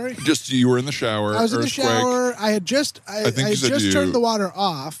more story? Just you were in the shower. I was in the earthquake. shower. I had just think I you had said just you- turned the water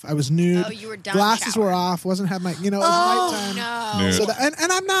off. I was nude. Oh, you were done Glasses were showering. off. Wasn't having my it was Oh, nighttime. No. Nude. So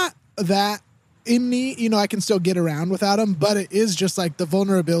and I'm not that in me, I can still get around without them, but it is just like the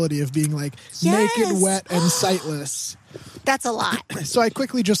vulnerability of being like Yes. naked, wet, and sightless. That's a lot. So I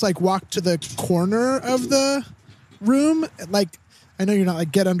quickly just like walked to the corner of the room. Like, I know you're not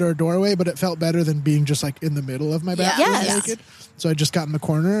like get under a doorway, but it felt better than being just like in the middle of my bathroom Yes. naked. So I just got in the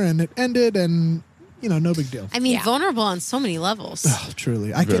corner and it ended, and no big deal. I mean, Yeah. vulnerable on so many levels. Oh,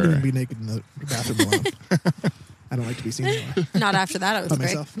 truly, I can't Very. even be naked in the bathroom alone. I don't like to be seen anymore Not after that, I was by great.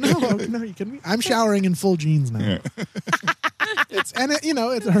 myself. No, you kidding me? I'm showering in full jeans now.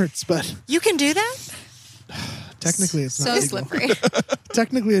 It hurts, but You can do that? technically it's So not legal. slippery.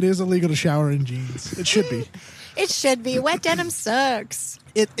 Technically, it is illegal to shower in jeans. It should be. It should be. Wet denim sucks.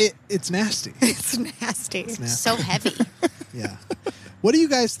 It's nasty. It's nasty. So heavy. Yeah. What do you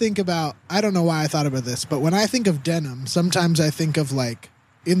guys think about? I don't know why I thought about this, but when I think of denim, sometimes I think of like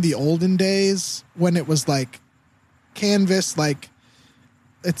in the olden days when it was like canvas, like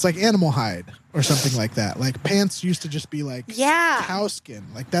it's like animal hide or something like that. Like pants used to just be like Yeah. cow skin.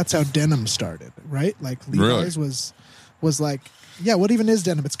 Like that's how denim started, right? Like Levi's was like, yeah. What even is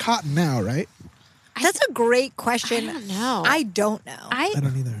denim? It's cotton now, right? That's a great question. I don't know. I don't know. I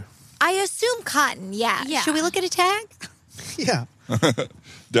don't either. I assume cotton. Yeah. Yeah. Should we look at a tag? Yeah.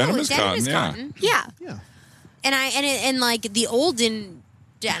 Denim Oh, is denim cotton, is yeah. cotton. Yeah. Yeah. And like the olden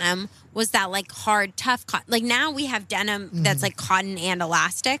denim was that like hard, tough cotton. Like now we have denim that's like cotton and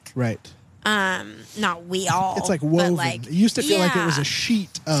elastic. Right. Not we all. It's like but, woven. like, it used to feel like it was yeah. a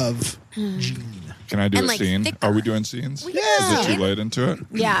sheet of jean. Can I do And, a like, scene? thicker. Are we doing scenes? We Is it can. too late into it?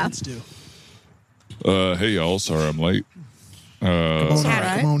 Yeah. Let's do. Hey, y'all. Sorry I'm late. Come on,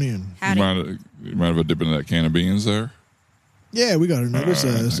 Howdy. come on in. Howdy. You mind if I dip into that can of beans there? Yeah, we got another. It's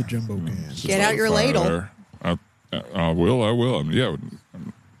a jumbo can. Get out your ladle. There. I will.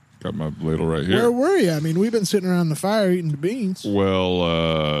 Got my ladle right here. Where were you? I mean, we've been sitting around the fire eating the beans.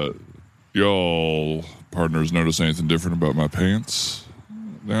 Well, y'all partners notice anything different about my pants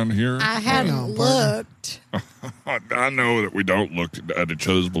down here? I hadn't No, partner. looked. I know that we don't look at each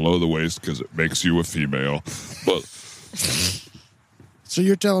other's below the waist because it makes you a female, but So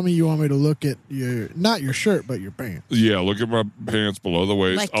you're telling me you want me to look at not your shirt, but your pants. yeah, look at my pants below the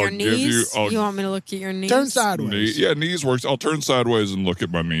waist. Like I'll your give knees? you. You want me to look at your knees? Turn sideways. Knees works. I'll turn sideways and look at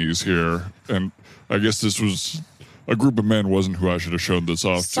my knees here. And I guess this was a group of men wasn't who I should have shown this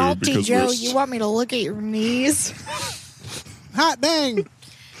off to Salty because Joe, we're you want me to look at your knees? Hot dang!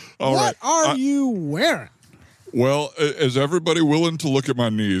 all What right. are you wearing? Well, is everybody willing to look at my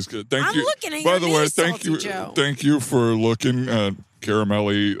knees? Thank I'm you. looking at By your the way, knees, thank Salty you. Joe. Thank you for looking,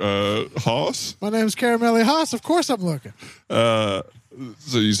 Caramelli Haas. My name's Caramelli Haas. Of course, I'm looking. So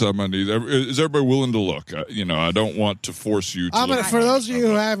you saw my knees. Is everybody willing to look? I don't want to force you to. I'm look gonna. at For my those of knees. you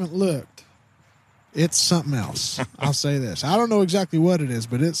who haven't looked, it's something else. I'll say this. I don't know exactly what it is,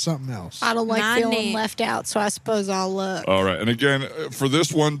 but it's something else. I don't like My feeling name. left out, so I suppose I'll look. All right, and again, for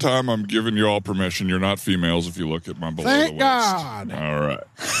this one time, I'm giving you all permission. You're not females if you look at my below Thank the waist. God. All right,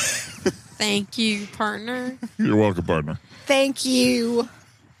 Thank you, partner. you're welcome, partner. Thank you.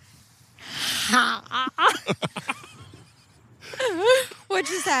 What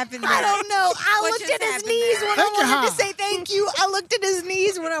just happened there? I don't know. I What looked just at his happened knees there? when Thank you, I wanted Ha. to say thank you. I looked at his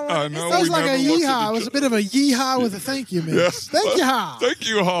knees when I I wanted know to That we was like a never looked at yeehaw. It each was a other. bit of a yeehaw with a thank you mix. Yes. Thank you, Ha. Thank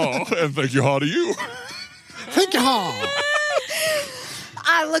you, Ha, and thank you, Ha, to you. Thank you, Ha.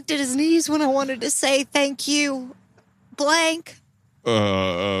 I looked at his knees when I wanted to say thank you. Blank.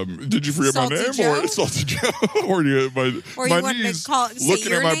 Uh, Did you forget Salty my name Joe? or Salty Joe? Or you Or my you wanted knees to say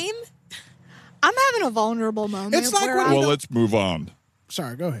looking your at my. name? I'm having a vulnerable moment. It's like where when I Well, don't- let's move on.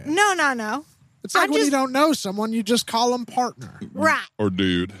 Sorry, go ahead. No. It's like I when you just- don't know someone, you just call them partner. Right. Or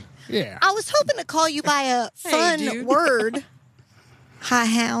dude. Yeah. I was hoping to call you by a fun dude. word. Hi,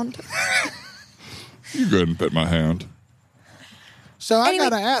 hound. You go ahead and pet my hand. So Anyway- I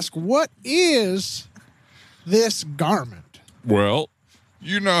got to ask, what is this garment? Well,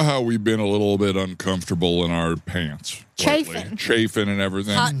 you know how we've been a little bit uncomfortable in our pants. lately. Chafing. Chafing and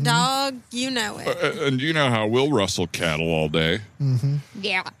everything. Hot dog, you know it. And you know how we'll rustle cattle all day.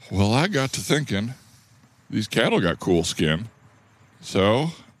 Yeah. Well, I got to thinking, these cattle got cool skin. So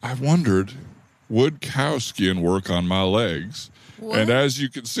I wondered, would cow skin work on my legs? What? And as you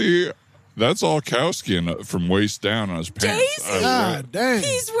can see, that's all cow skin from waist down on his pants. Daisy! God dang.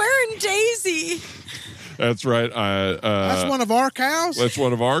 He's wearing Daisy. That's right. That's one of our cows? That's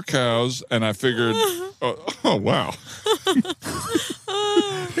one of our cows, and I figured, oh wow.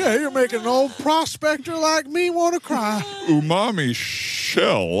 Yeah, you're making an old prospector like me want to cry. Umami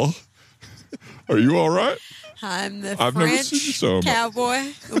Shell. Are you all right? I'm the I've never French seen you so much. cowboy,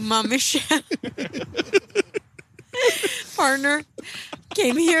 Mama Michelle. Partner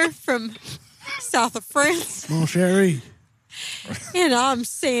came here from south of France, Mon chéri. and I'm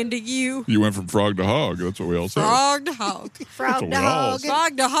saying to you, You went from frog to hog. That's what we all say. frog to hog. Frog what we all dog. say.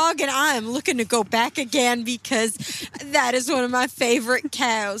 Frog to hog, and I am looking to go back again because that is one of my favorite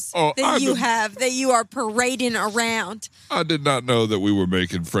cows Oh, that you are parading around. I did not know that we were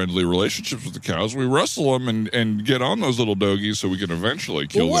making friendly relationships with the cows. We wrestle them and get on those little doggies so we can eventually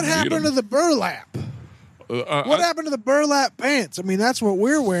kill Well, what them and eat happened to them. the burlap? What happened to the burlap pants? I mean, that's what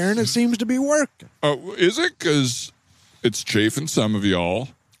we're wearing. It seems to be working. Is it? Because it's chafing some of y'all.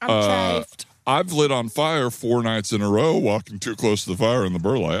 I'm chafed. I've lit on fire 4 nights in a row walking too close to the fire in the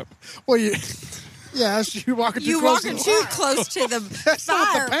burlap. Well, yes, you walking too You close. walking to the too fire. close to the That's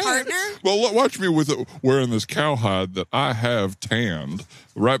not the fire, pants. partner. Well, watch me with it, wearing this cowhide that I have tanned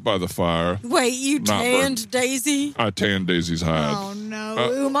right by the fire. Wait, you Not tanned Daisy? I tanned Daisy's hide. Oh, no.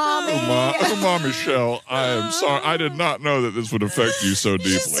 Umami Umami. Shell, I am sorry. I did not know that this would affect you so Je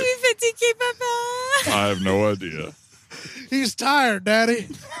deeply. suis fatigué, papa. I have no idea. He's tired, Daddy.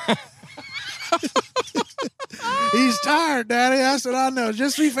 He's tired, Daddy. That's what I know.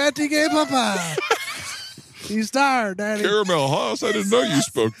 Just be fatigué, papa. He's tired, Daddy. Caramel Haas, I didn't know you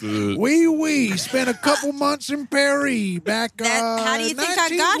spoke the. We spent a couple months in Paris back. How do you think I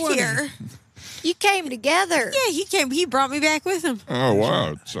got 1920. here? You came together. Yeah, he came. He brought me back with him. Oh,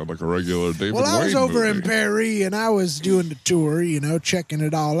 wow. It sounded like a regular David Well, I was Wayne over movie. in Paris and I was doing the tour, checking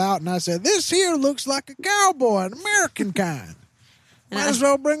it all out. And I said, this here looks like a cowboy, an American kind. Might as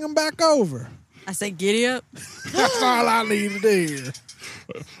well bring him back over. I said, giddy up. That's all I need to do.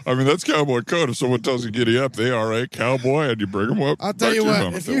 I mean, that's cowboy code. If someone tells you giddy up, they are a cowboy, and you bring them up. I'll tell back you to your what,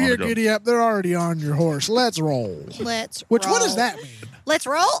 home if they you wanna hear go. giddy up, they're already on your horse. Let's roll. Let's What roll. does that mean? Let's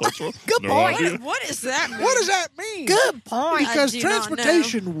roll. roll. Good No point. idea. What does that mean? What does that mean? Good point. Because do not know.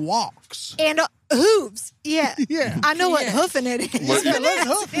 transportation walks. And hooves. Yeah. Yeah. I know what Yeah. hoofing it is. Let- Yeah, let's That's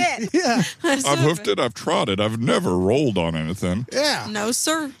hoof it. it. Yeah. I've hoofed it. I've trotted. I've never rolled on anything. Yeah. No,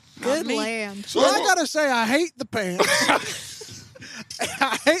 sir. Not Good me. land. So Well, I gotta say, I hate the pants.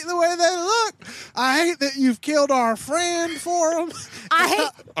 I hate the way they look. I hate that you've killed our friend for them. I hate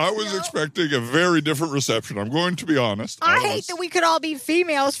I was expecting a very different reception. I'm going to be honest. I hate that we could all be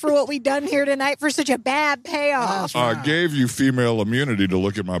females for what we done here tonight for such a bad payoff. That's I gave you female immunity to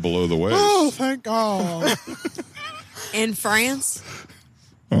look at my below the waist. Oh, thank God. In France,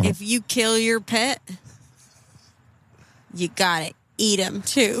 if you kill your pet, you gotta eat them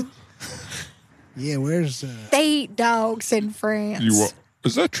too. Yeah, where's They eat dogs in France.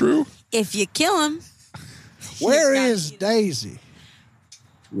 Is that true? If you kill them, where gotta is eat 'em. Daisy?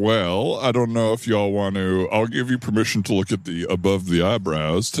 Well, I don't know if y'all want to. I'll give you permission to look at the above the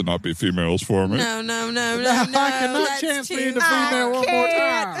eyebrows to not be females for me. no. I cannot That's chance too being a far. female one more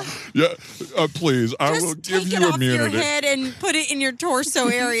time. Yeah, please. I will Just give take you it off immunity. your head and put it in your torso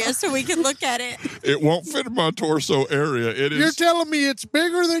area so we can look at it. It won't fit in my torso area. It You're is. telling me it's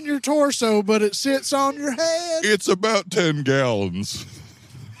bigger than your torso, but it sits on your head? It's about 10 gallons.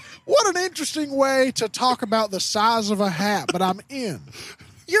 What an interesting way to talk about the size of a hat, but I'm in.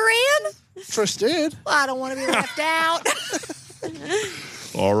 You're in? Interested. Well, I don't want to be left out.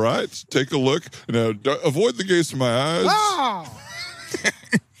 All right, take a look. Now, avoid the gaze of my eyes. Oh!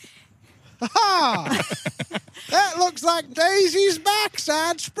 Ah! That looks like Daisy's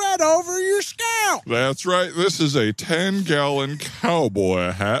backside spread over your scalp. That's right. This is a 10-gallon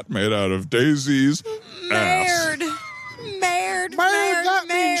cowboy hat made out of Daisy's ass. Mared. Mayor got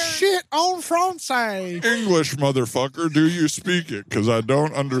me it en français. English, motherfucker, do you speak it? Because I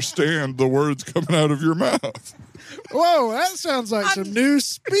don't understand the words coming out of your mouth. Whoa, that sounds like some new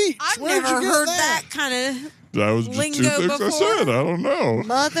speech. I've Where'd never you get heard that kind of. That was just two Lingo things I before? said. I don't know.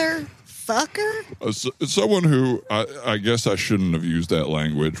 Motherfucker. Someone who I guess I shouldn't have used that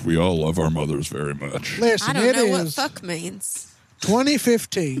language. We all love our mothers very much. Listen, I don't it know what is fuck means.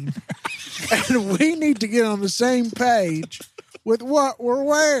 2015, and we need to get on the same page with what we're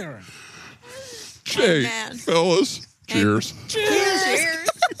wearing. Hey, man. fellas, cheers. Cheers.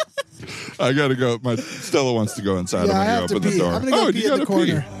 I gotta go. My Stella wants to go inside. Yeah, I I'm have gonna to go open pee. the door. I'm gonna go oh, pee you in the gotta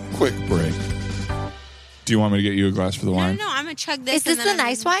pee. corner. Quick break. Do you want me to get you a glass for the No, wine? no, I'm gonna chug this. Is this and then the I'm-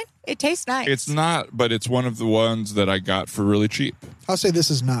 nice wine? It tastes nice. It's not, but it's one of the ones that I got for really cheap. I'll say this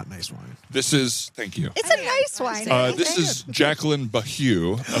is not nice wine. This is, thank you. It's a nice wine. This is Jacqueline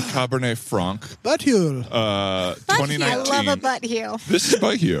Bahue, a Cabernet Franc, But Hugh, 2019. I love a butt hue. This is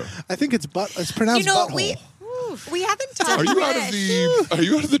Bahue. I think it's it's pronounced You know, butthole. we haven't Are talked.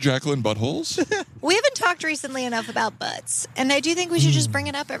 you out of the Jacqueline buttholes? We haven't talked recently enough about butts, and I do think we should just bring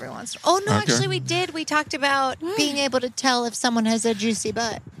it up every once. Oh no, Okay. actually, we did. We talked about being able to tell if someone has a juicy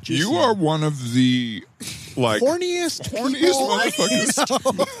butt. You are one of the horniest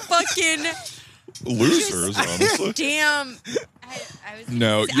motherfuckers, Fucking losers. Honestly, damn. I was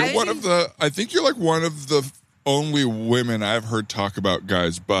no, I you're was one of the. I think you're like one of the only women I've heard talk about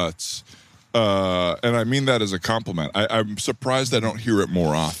guys' butts, and I mean that as a compliment. I'm surprised I don't hear it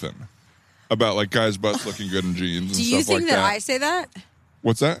more often about like guys' butts looking good in jeans and Do you stuff think like that I say that?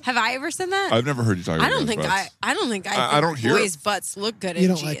 What's that? Have I ever said that? I've never heard you talk about I don't guys' think butts. I don't think I don't hear boys' it. butts look good You in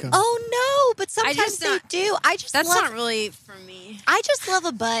don't jeans. like 'em. Oh no, but sometimes just they not- do. I just That's love, not really for me. I just love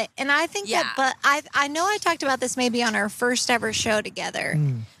a butt, and I think Yeah. that butt. I know I talked about this maybe on our first ever show together.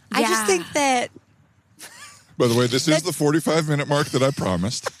 I Yeah. just think that By the way, this is the 45-minute mark that I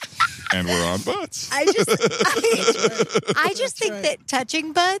promised, and we're on butts. I just think that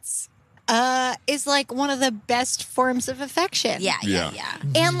touching butts is like one of the best forms of affection. Yeah.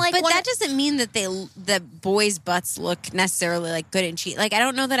 And like, But when that doesn't mean that the boys' butts look necessarily like good and cheap. Like I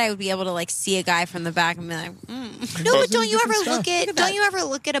don't know that I would be able to like see a guy from the back and be like, no, but don't you ever different look stuff. at? Don't you ever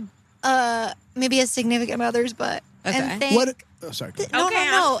look at a maybe a significant mother's butt Okay. and think, What? Oh, sorry. go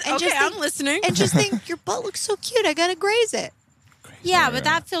ahead. no, and just think, I'm listening. and just think your butt looks so cute. I gotta graze it. Yeah, but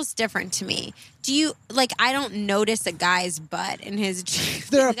that feels different to me. Do you like? I don't notice a guy's butt in his. If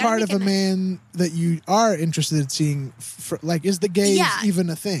they're a Like, I part don't of a make it- man that you are interested in seeing, like, is the gaze Yeah. even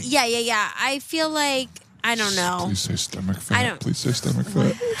a thing? Yeah. I feel like I don't know. Please say stomach fat. I don't- Please say stomach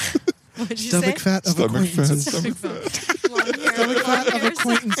fat. What'd you Stomach say? fat of Stomach fat. acquaintances. Stomach fat. Long hair, Stomach long fat of hairs.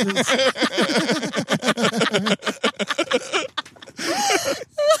 acquaintances.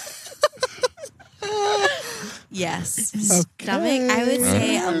 Yes. Okay. Stomach. I would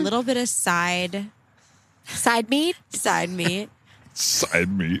say a little bit of side Side meat. meat. Side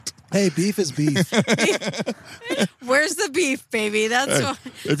meat. Hey, beef is beef. Where's the beef, baby? That's Hey, what.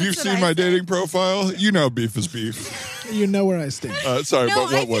 if you've that's what seen I my said. dating profile, you know beef is beef. You know where I stand. Sorry, No, but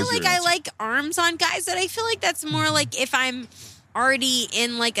what I feel was like your I answer? like arms on guys. That I feel like that's more like if I'm already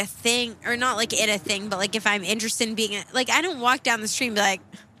in like a thing, or not like in a thing, but like if I'm interested in being like I don't walk down the street and be like,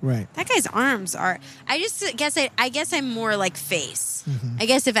 Right. that guy's arms are. I guess I'm more like face. I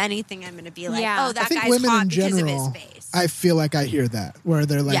guess if anything, I'm gonna be like, Yeah. oh, I that think guy's women hot in because general, of his face. I feel like I hear that, where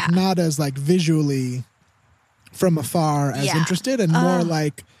they're like Yeah. not as like visually from afar as Yeah. interested, and more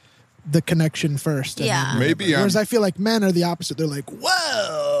like the connection first. and Yeah. then whatever. Maybe Whereas I'm- I feel like men are the opposite. They're like,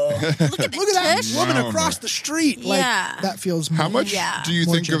 whoa, look at that tush. woman No, across man. the street. Like Yeah. that feels How more- much Yeah. do you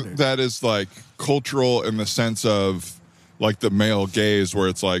More think of gendered. that as like cultural in the sense of like the male gaze, where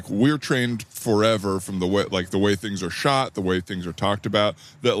it's like we're trained forever from the way things are shot, the way things are talked about,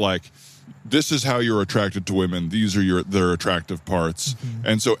 that like this is how you're attracted to women, these are their attractive parts,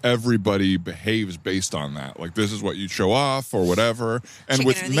 and so everybody behaves based on that. Like this is what you show off or whatever. And Chicken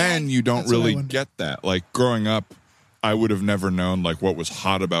with or the men, egg? you don't That's what I really wonder. get that. Like growing up, I would have never known like what was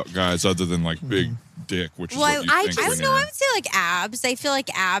hot about guys other than like big dick, which is well, what you I think don't when know. you're- I would say like abs. I feel like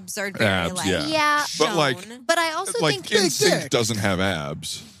abs are very Abs, like yeah. Yeah. But, like, shown. But I also like think Big Instinct dick. doesn't have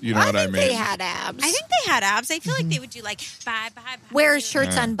abs. You know what I think mean? they had abs. I think they had abs. I feel like they would do like bye. wear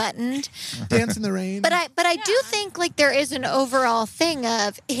shirts unbuttoned. Dance in the rain. But I do think like there is an overall thing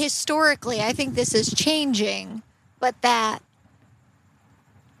of historically, I think this is changing, but that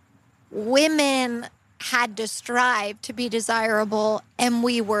women had to strive to be desirable, and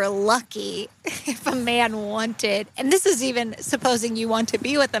we were lucky if a man wanted, and this is even supposing you want to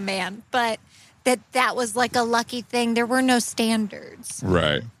be with a man, but that was like a lucky thing. There were no standards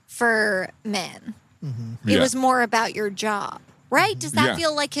Right. for men. It Yeah. was more about your job. right? Does that Yeah,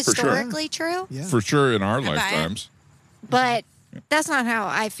 feel like for sure. historically true? Yeah. For sure in our buy it. lifetimes. But that's not how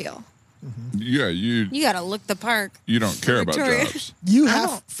I feel. Yeah, you got to look the part. don't care about Victoria. jobs. You I have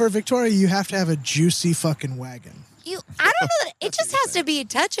don't- for Victoria, you have to have a juicy fucking wagon. I don't know. That, it just has to be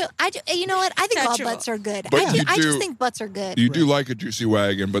touchable. You know what? I think all Touchable. butts are good. But I you just do- think butts are good. You do like a juicy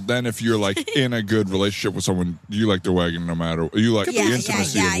wagon, but then if you're like in a good relationship with someone, you like their wagon no matter. You like Yeah, the yeah,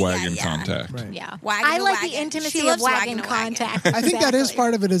 intimacy yeah, of wagon yeah. contact. Right. yeah. Wagon I to like the wagon. intimacy She of loves wagon wagon to wagon. contact. I think that is Exactly.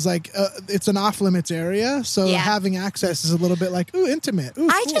 part of it. Is like it's an off limits area, so Yeah. having access is a little bit like ooh intimate. Ooh,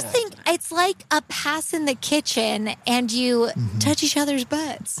 I cool. just think it's like a pass in the kitchen and you Mm-hmm. touch each other's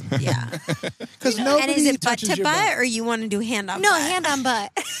butts. Yeah. because nobody And is it butt touches to your butt, or you want to do hand on No, butt? hand on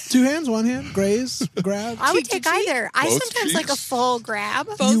butt. 2 hands, 1 hand, graze, grab. I would Cheek to take cheek? either. I Both sometimes like a cheeks? full grab.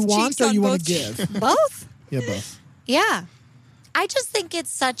 Both you want cheeks or on you want both to cheeks. give? Both. Yeah, both. Yeah. I just think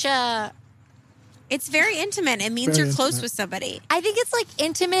it's such a. It's very intimate. It means Very you're close intimate. with somebody. I think it's like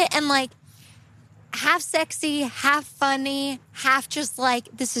intimate and like half sexy, half funny, half just like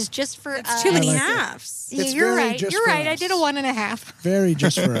this is just for It's us. too many like it. halves. Yeah, It's you're very right. just You're for right. I us. did a 1.5. Very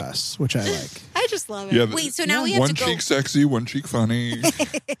just for us, which I like. I just love it. Yeah. Wait, so now we have one to go. cheek sexy, one cheek funny. You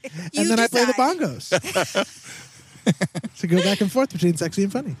And then I play the decide. bongos. To go back and forth between sexy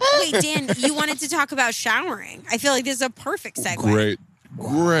and funny. Wait, Dan, you wanted to talk about showering. I feel like this is a perfect segue.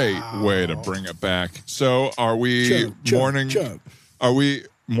 Great way to bring it back. So, are we Chug, morning? chug. Are we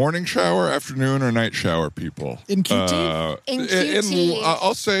morning shower, afternoon, or night shower people? In QT? In QT.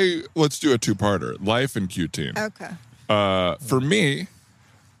 I'll say let's do a two-parter: life and QT. Okay. For me,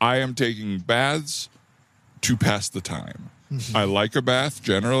 I am taking baths to pass the time. Mm-hmm. I like a bath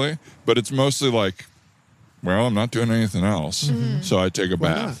generally, but it's mostly like, well, I'm not doing anything else, Mm-hmm. so I take a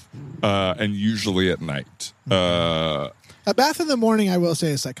bath, and usually at night. A bath in the morning, I will say,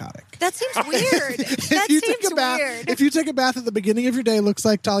 is psychotic. That seems weird. That If you seems take a bath, weird. if you take a bath at the beginning of your day, looks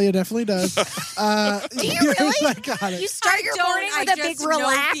like Talia definitely does. Do you you're really? psychotic. You start your morning with a big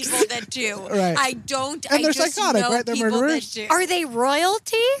relax. People that do. Right. I don't. And I they're just psychotic, know right? They're people murderers. that do. Are they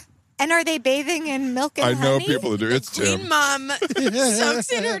royalty? And are they bathing in milk and I know honey? people that do. It's Queen Tim. Mom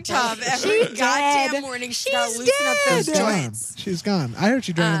soaks in her tub every She's goddamn dead. morning. She's She's gotta loosen up those She's gone. joints. She's gone. I heard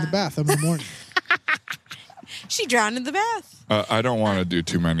she drowned in the bath in the morning. She drowned in the bath. I don't want to do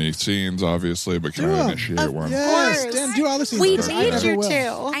too many scenes, obviously, but can Do I 'em. initiate one? Yes, course. Dan, do all the scenes. We with us. I need never you will.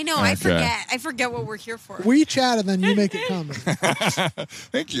 to. I know. Okay. I forget what we're here for. We chat and then you make it come.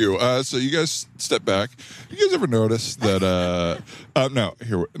 Thank you. So you guys step back. You guys ever notice that? No.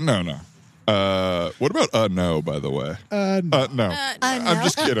 What about no? By the way, No. no. I'm no.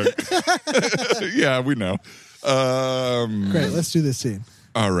 just kidding. Yeah, we know. Great, let's do this scene.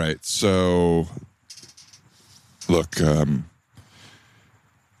 All right. So, look,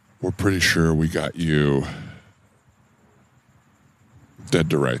 we're pretty sure we got you dead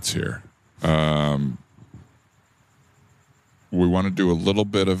to rights here. We want to do a little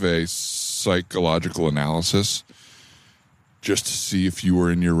bit of a psychological analysis just to see if you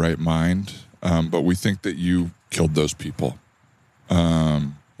were in your right mind. But we think that you killed those people.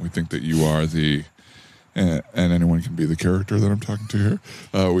 We think that you are the, and anyone can be the character that I'm talking to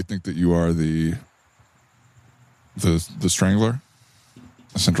here. We think that you are the strangler,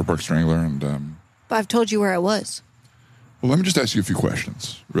 the Central Park Strangler. And But I've told you where I was. well, let me just ask you a few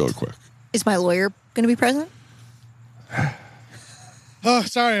questions really quick. Is my lawyer going to be present? Oh,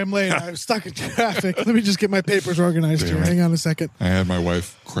 sorry, I'm late. I'm stuck in traffic. Let me just get my papers organized here. Damn it. Hang on a second. I had my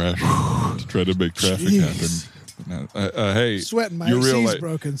wife crash to try to make traffic Jeez. happen. Hey, Sweating. My you're real AC's late.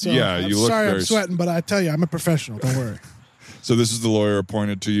 broken. So yeah, I'm you look sorry very. I'm sweating, but I tell you, I'm a professional. Don't worry. So this is the lawyer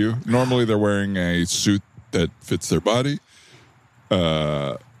appointed to you. Normally, they're wearing a suit that fits their body.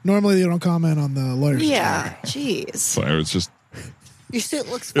 Normally, you don't comment on the lawyer's Yeah. Jeez. So it's just. Your suit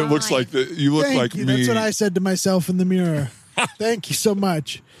looks fine. It looks like that. You look Thank like you. me. That's what I said to myself in the mirror. Thank you so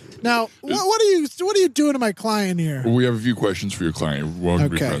much. Now, what are you doing to my client here? We have a few questions for your client. You're welcome to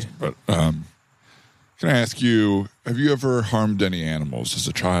be Okay. present. But can I ask you, have you ever harmed any animals as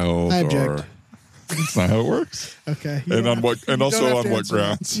a child? I object. Or that's not how it works. Okay. And on what? And you also don't have on to what answer that.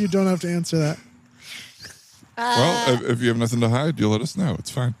 grounds? You don't have to answer that. Well, if you have nothing to hide, you let us know.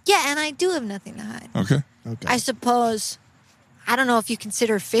 It's fine. Yeah, and I do have nothing to hide. Okay. Okay. I suppose. I don't know if you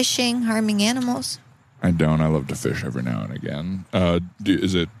consider fishing harming animals. I don't. I love to fish every now and again.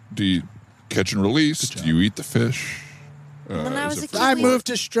 Do you catch and release? Do you eat the fish? When I is was it a kid, I we- moved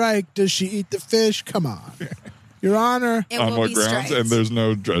to strike. Does she eat the fish? Come on. Your Honor. It on will what be grounds? striked. And there's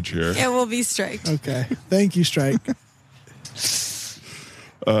no judge here. It will be striked. Okay. Thank you, Strike.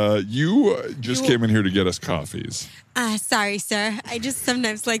 You just came in here to get us coffees. Sorry, sir. I just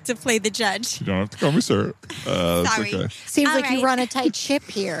sometimes like to play the judge. You don't have to call me sir. That's Sorry. okay. Seems All like you right. run a tight ship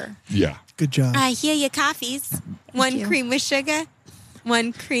here. Yeah. Good job. Here your coffees. One you. cream with sugar,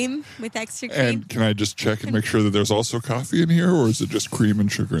 one cream with extra cream. And can I just check and make sure that there's also coffee in here, or is it just cream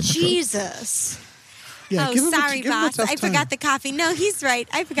and sugar in the cup? Jesus. yeah, oh, give him sorry, give him a boss. tough I time. forgot the coffee. No, he's right.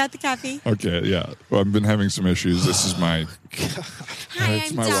 I forgot the coffee. Okay, yeah. Well, I've been having some issues. This is my... Hi, It's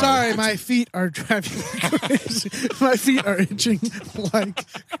I'm my Dawn. wife. Sorry, my feet are driving me crazy. My feet are itching like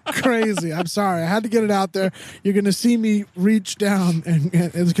crazy. I'm sorry. I had to get it out there. You're going to see me reach down, and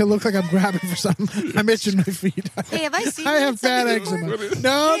it's going to look like I'm grabbing for something. I'm itching my feet. Hey, have I seen I you in have bad something eczema. before?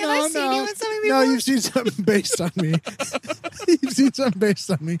 No, Hey, have I seen you in something No, before? you've seen something based on me. You've seen something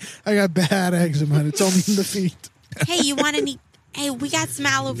based on me. I got bad eczema, and it's only in the feet. Hey, you want any? Hey, we got some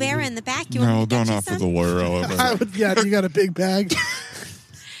aloe vera in the back. You want No, me to don't get you offer some? the lawyer elevator. I would, yeah, you got a big bag.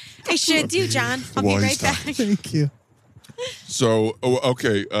 I sure do, John. I'll While be he's right talking. back. Thank you. So,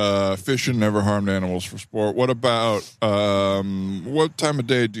 fishing never harmed animals for sport. What about, what time of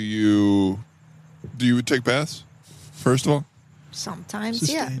day do you take baths, first of all?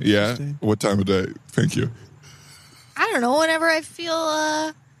 Sometimes, yeah. Sustained, Yeah. sustained. What time of day? Thank you. I don't know. Whenever I feel,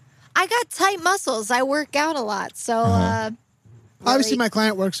 I got tight muscles. I work out a lot, so Obviously, really- my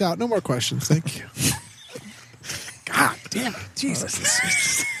client works out. No more questions. Thank you. God damn it.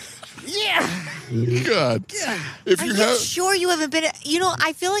 Jesus. God. If Are you you have... sure you haven't been? You know,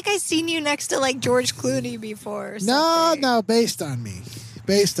 I feel like I've seen you next to like George Clooney before. Or No, something. no, based on me.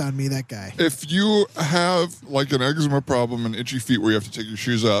 Based on me, that guy. If you have like an eczema problem and itchy feet where you have to take your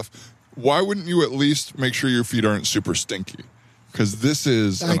shoes off, why wouldn't you at least make sure your feet aren't super stinky? Because this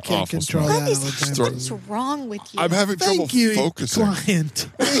is I an can't awful control smell. that. What is Alexander. what's wrong with you? I'm having trouble Thank you, focusing. client.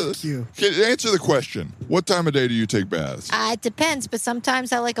 Thank you. Answer the question. What time of day do you take baths? It depends, but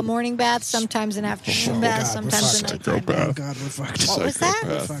sometimes I like a morning bath, sometimes an afternoon bath, God, we're sometimes a fucked. nighttime bath. Oh, God, we're fucked. What was that? We're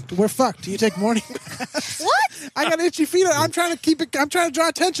Psychopath. fucked. We're fucked. Do you take morning baths? What? I got itchy feet. I'm trying to keep it. I'm trying to draw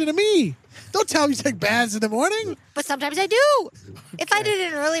attention to me. Don't tell me you take baths in the morning. But sometimes I do. If I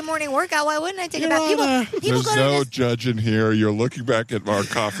did an early morning workout, why wouldn't I take a You're bath? on a- People There's go to no this. judge in here. You're looking back at our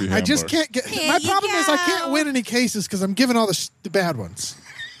coffee handler. I just can't get. Here My you problem is I go. can't win any cases because I'm giving all the bad ones.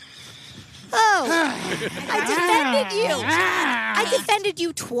 Oh, I defended you. I defended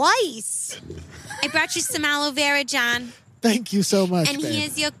you twice. I brought you some aloe vera, John, Thank you so much, and babe.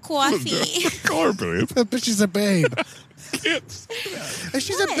 here's your coffee. Car, babe. But she's a babe. It's- And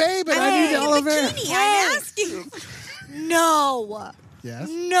she's a What? babe, and I Hey, need aloe vera. Bikini, I'm asking. No. Yes.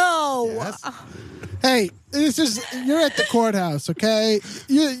 No. Yes. Hey, this is you're at the courthouse, okay?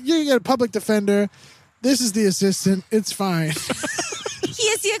 You get a public defender. This is the assistant. It's fine.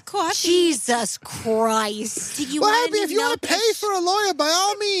 Here's your coffee. Jesus Christ. Did you Well, want Abby, any if you want milk? to pay for a lawyer, by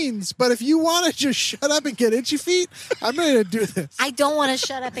all means. But if you want to just shut up and get itchy feet, I'm ready to do this. I don't want to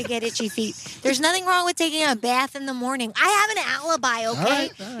shut up and get itchy feet. There's nothing wrong with taking a bath in the morning. I have an alibi, okay?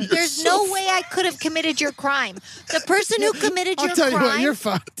 All right. There's no way I could have committed your crime. The person who committed I'll your tell you crime, what, you're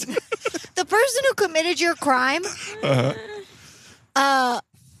fucked. the person who committed your crime,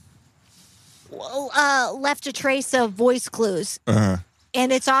 left a trace of voice clues.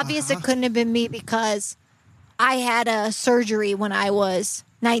 And it's obvious it couldn't have been me because I had a surgery when I was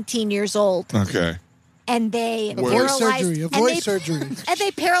 19 years old. Okay. And they Voice paralyzed surgery, a and voice they- surgery. And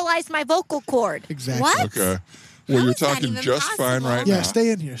they paralyzed my vocal cord. Exactly. What? Okay. Well, How you're is that talking even just fine possible? right Yeah, now. stay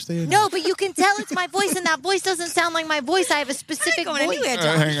in here. Stay in here. No, but you can tell it's my voice, and that voice doesn't sound like my voice. I have a specific going voice. anywhere,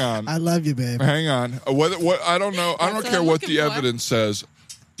 John. Hang on. I love you, babe. Hang on. What? I don't know. I don't That's what care I'm what looking the for. evidence says.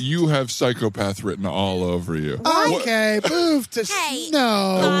 You have psychopath written all over you. What- Okay, move to. Hey, no.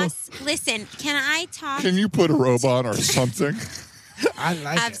 boss, listen, can I talk? Can you put a robe on or something? I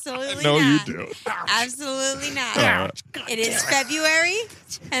like it. Absolutely No, you not. do. Absolutely not. All right. It is February,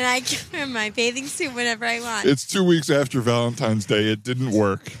 and I can wear my bathing suit whenever I want. It's 2 weeks after Valentine's Day. It didn't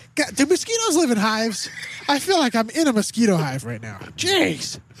work. God, do mosquitoes live in hives? I feel like I'm in a mosquito hive right now.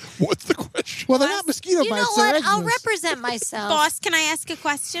 Jeez. What's the question? Well, they're not mosquito You know bites. They're what? I'll eczemas. represent myself. Boss, can I ask a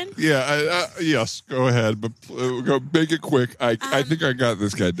question? Yeah. Yes. Go ahead, but go make it quick. I think I got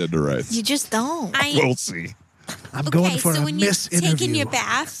this guy dead to rights. You just don't. We'll see. I'm Okay, going for so a when you're miss taking interview. your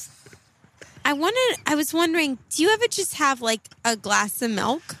bath, I was wondering, do you ever just have like a glass of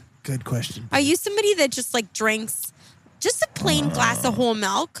milk? Good question. Are you somebody that just like drinks just a plain glass of whole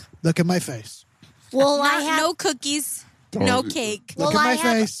milk? Look at my face. Well, Not- I have. no cookies, Don't- no cake. well, Look at I my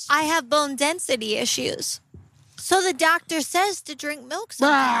have. face. I have bone density issues. So the doctor says to drink milk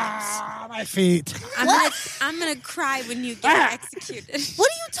sometimes. My feet. I'm gonna cry when you get executed. What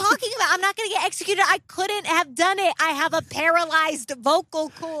are you talking about? I'm not going to get executed. I couldn't have done it. I have a paralyzed vocal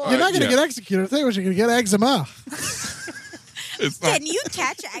cord. You're not going to yeah. get executed. I think you're going to get eczema. It's not. Can you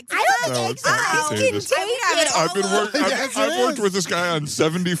catch eczema? I don't No, think it's not so. contagious. I've been Yes, it I've worked is. with this guy on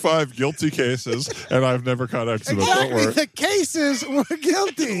 75 guilty cases, and I've never caught eczema. Don't Exactly. worry. The cases were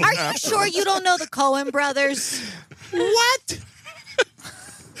guilty. Are you sure you don't know the Coen brothers? What?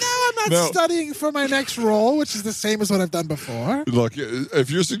 Now I'm not No. studying for my next role, which is the same as what I've done before. Look,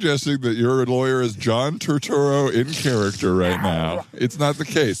 if you're suggesting that your lawyer is John Turturro in character right now, it's not the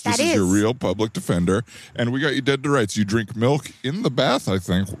case. This That is your is. real public defender, and we got you dead to rights. You drink milk in the bath, I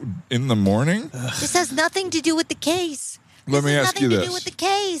think, in the morning. This has nothing to do with the case. Let me This has ask you nothing to this. do with the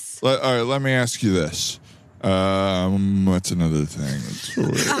case. All right, let me ask you this. What's another thing?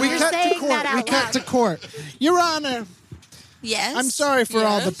 We You're cut to saying court. that out We cut loud. to court. Your Honor, Yes. I'm sorry for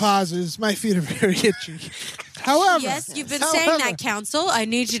all the Yes. pauses. My feet are very itchy. However, Yes, you've been saying however, that, counsel. I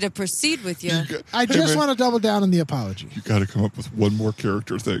need you to proceed with you. I just want to double down on the apology. You got to come up with one more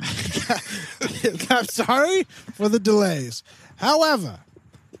character thing. I'm sorry for the delays. However,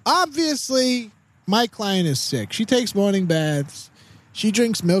 obviously, my client is sick. She takes morning baths. She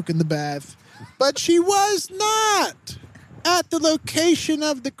drinks milk in the bath. But she was not at the location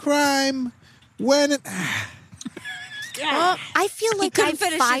of the crime when it... Well, I feel He like I couldn't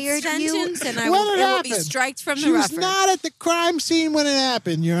finish fired his you. sentence, and I When will, it it will be happened. striked from She the was record. not at the crime scene when it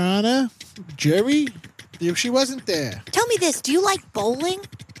happened, Your Honor. Jerry, she wasn't there. Tell me this. Do you like bowling?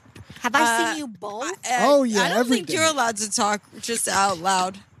 Have I seen you bowl? Oh, yeah, I don't every think day. you're allowed to talk just out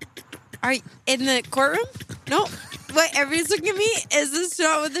loud. Are you in the courtroom? No. Wait, everybody's looking at me. Is this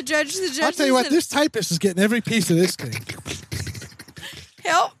not what the judge? The judge. I'll tell you what, said- this typist is getting every piece of this thing.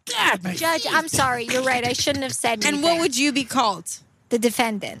 help. God, my Judge, I'm sorry. You're right. I shouldn't have said anything. And what would you be called? the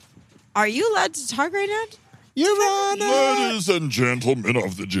defendant? Are you allowed to talk right now? Your Honor, Ladies and gentlemen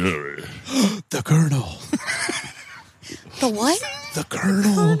of the jury. the Colonel. The what? The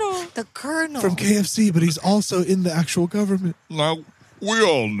Colonel. The colonel. From KFC, but he's also in the actual government. Now, we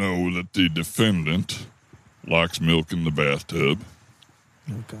all know that the defendant likes milk in the bathtub.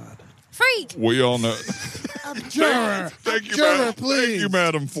 Oh, God. Freak. We all know. Juror. Thank you, Juror, madam. please. Thank you,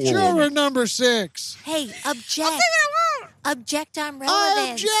 Madam Juror Forewoman. number 6. Hey, object. Object on I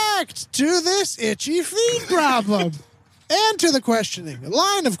relevance. object to this itchy feet problem. And to the questioning,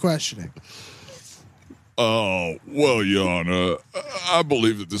 line of questioning. Oh, well, Your Honor, I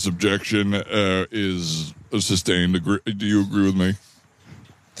believe that this objection is sustained. Do you agree with me?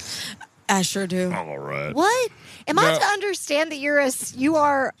 I sure do. All right. What? Am I No. to understand that you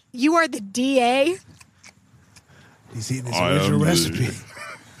are the DA? He's eating his I original am the- recipe.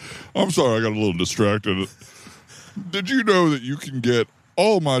 I'm sorry, I got a little distracted. Did you know that you can get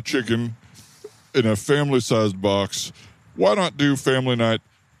all my chicken in a family-sized box? Why not do family night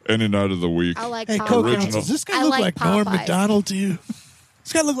any night of the week? I like Hey, Popeyes. co-counsel, co-counsel, does this guy I look like like Norm Popeyes. MacDonald to you?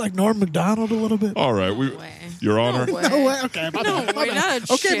 This guy look like Norm MacDonald a little bit? All right, way. Your Honor. No way. No way. Okay, my No bad. My way, bad. not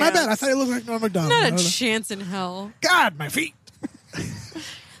a Okay, my bad. I chance. thought he looked like Norm MacDonald. Not No, a no. chance in hell. God, my feet.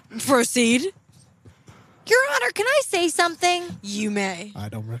 Proceed. Your Honor, can I say something? You may. I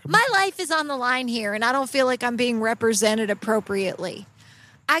don't recommend. My life is on the line here, and I don't feel like I'm being represented appropriately.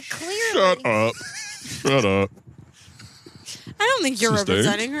 I clearly. Shut up. Shut up. I don't think you're Sustained?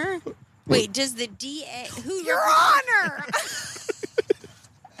 representing her. Wait, does the DA who? Your Honor!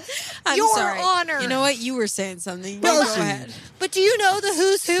 I'm Your sorry. Honor. You know what? You were saying something. You Proceed. go ahead. But do you know the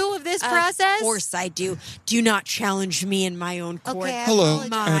who's who of this process? Of course I do. Do not challenge me in my own court. Okay, I Hello,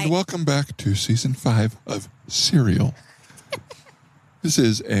 apologize. and welcome back to season 5 of Serial. This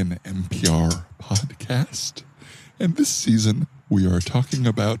is an NPR podcast, and this season we are talking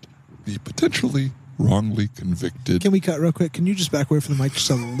about the potentially wrongly convicted. Can we cut real quick? Can you just back away from the mic just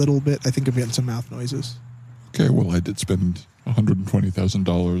a little bit? I think I'm getting some mouth noises. Okay, well, I did spend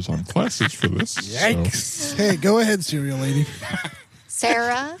 $120,000 on classes for this. so- Hey, go ahead, cereal lady.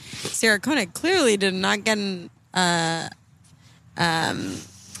 Sarah? Sarah Koenig clearly did not get an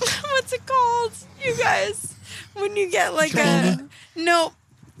what's it called? You guys. When you get like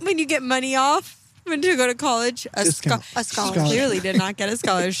when you get money off when you go to college, a Discount. scholarship. clearly did not get a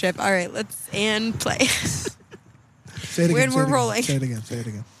scholarship. All right, let's play. Say it again. When say we're it again, rolling. Say it again. Say it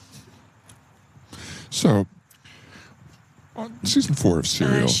again. So, on season 4 of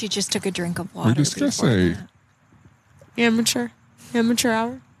Serial, She just took a drink of water. we discuss before a that. Amateur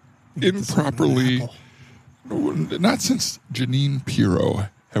hour. improperly. Not since Janine Pirro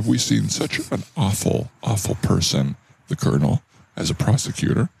have we seen such an awful, awful person, the Colonel, as a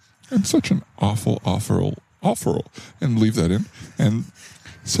prosecutor, and such an awful, awful, awful, and leave that in. And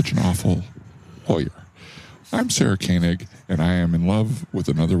such an awful lawyer. I'm Sarah Koenig, and I am in love with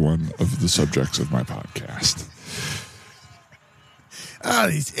another one of the subjects of my podcast.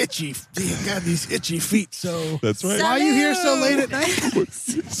 These itchy. You got these itchy feet. So That's right. why are you here so late at night?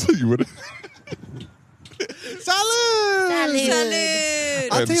 So you would. Salud! Salud.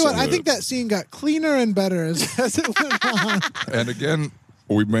 I'll And tell you what. I salute. think that scene got cleaner and better as it went on. And again,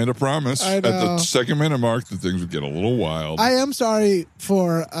 we made a promise I at the know. 2nd minute mark that things would get a little wild. I am sorry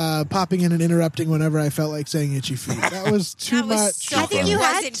for popping in and interrupting whenever I felt like saying itchy feet. That was too That was much. so I think you funny.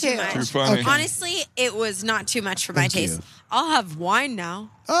 had Wasn't to. too much. Too funny. Okay. Honestly, it was not too much for my Thank taste. you. I'll have wine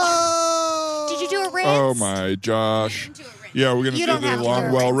now. Oh! Did you do a rinse? Oh my Josh. Yeah, we're gonna You do don't the have to do long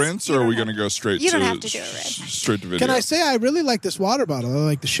a well rinse. rinse, or are we gonna go straight you to don't have to do a rinse. straight to video? Can I say I really like this water bottle? I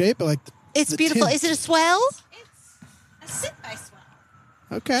like the shape. I like the It's the beautiful. tint. Is it a swell? It's a sip by swell.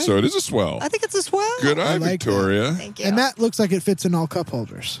 Okay. So it is a swell. I think it's a swell. Good I eye, like Victoria. Thank you. And that looks like it fits in all cup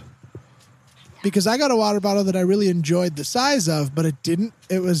holders. Because I got a water bottle that I really enjoyed the size of, but it didn't.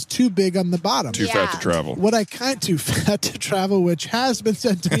 It was too big on the bottom. Too fat to Yeah. travel. What I kind too fat to travel, which has been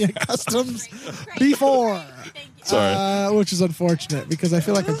sent to me at customs before. Sorry. Which is unfortunate because I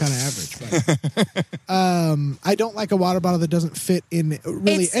feel like I'm kind of average. But, I don't like a water bottle that doesn't fit in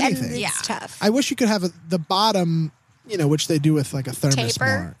really It's, and anything. it's Yeah. tough. I wish you could have the bottom, which they do with like a thermos Taper?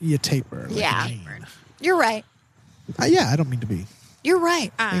 more. Yeah, taper. like Yeah. a chain. You're right. Yeah, I don't mean to be. You're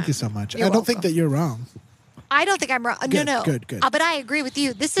right. Thank you so much. you're I don't think welcome. that you're wrong. I don't think I'm wrong. Good, no. good. But I agree with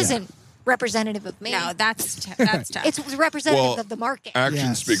you. This isn't representative of me. No, that's tough. It's representative Well, of the market. Actions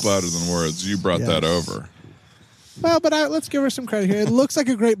Yes. speak louder than words. You brought that Yes. over. Well, but let's give her some credit here. It looks like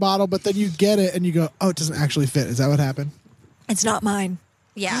a great bottle, but then you get it and you go, oh, it doesn't actually fit. Is that what happened? It's not mine.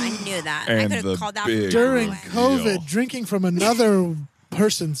 Yeah, I knew that. I And could the have called that big- from During away. COVID, Deal. drinking from another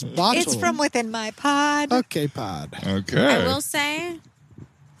person's bottle. It's from within my pod. Okay, pod. Okay. I will say,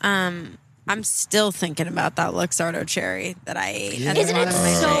 I'm still thinking about that Luxardo cherry that I ate. at the Isn't it bottom of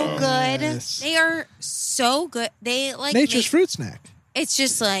my so drink. good? Yes. They are so good. They like Nature's make- fruit snack. It's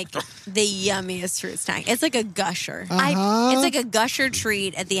just like the yummiest fruit snack. It's like a gusher. Uh-huh. It's like a gusher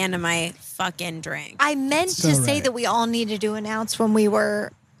treat at the end of my fucking drink. I meant So to say right. that we all needed to announce when we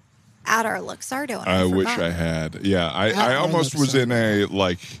were at our Luxardo. And I wish forgot. I had. Yeah, I my almost was Luxardo. in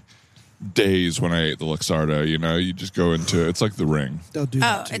a daze when I ate the Luxardo. You just go into it's like the ring. Don't do Oh,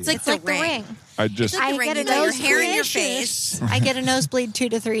 that. to it's you. like It's like the ring. I just like I the ring. get a You got your nosebleed. hair in your face. I get a nosebleed 2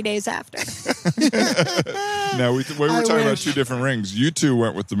 to 3 days after. now we were I talking about wish. two different rings. You two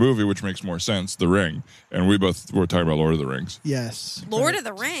went with the movie, which makes more sense, The Ring, and we both were talking about Lord of the Rings. Yes. Lord of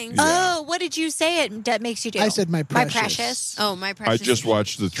the Rings. Oh, what did you say that makes you do? I said my My precious. precious. Oh, my I precious. just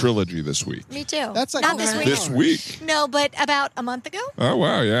watched the trilogy this week. Me too. That's like not this 9 week. This week. No, but about a month ago. Oh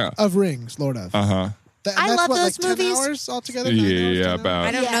wow, yeah. Of rings, Lord of. Uh-huh. I that's love what, those like 10 movies. hours altogether? 9 hours, 10 Yeah, hours? about.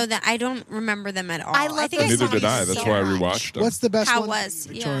 I don't Yeah. know that. I don't remember them at all. I love think those Neither saw did them I. That's so why I much. rewatched them. What's the best How one, was-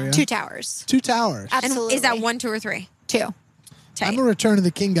 yeah. Victoria? 2 towers. 2 towers. And Absolutely. is that 1, 2, or 3? 2. Tight. I'm a Return of the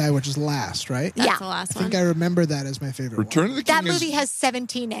King guy, which is last, right? That's Yeah. the last I think one. I remember that as my favorite Return one. of the King That is- movie has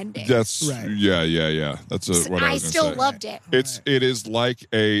 17 endings. That's Right. yeah. That's what I I was gonna still say. loved it. It is like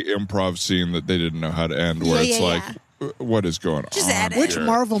a improv scene that they didn't know how to end, where Yeah, it's yeah, like, what is going Just on? edit. Which here?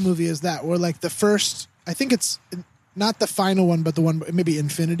 Marvel movie is that? Where like the first, I think it's not the final one, but the one, maybe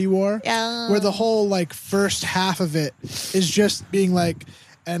Infinity War, where the whole like first half of it is just being like,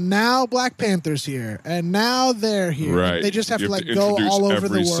 and now Black Panther's here, and now they're here. Right. They just have You to like go introduce all over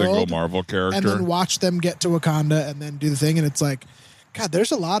every the single world Marvel character. and then watch them get to Wakanda and then do the thing, and it's like, God,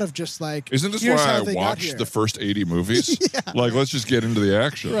 there's a lot of just like. Isn't this here's why how I they got watched here. the first 80 movies? Like, let's just get into the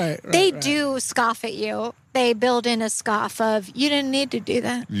action. Right. They do scoff at you. They build in a scoff of, you didn't need to do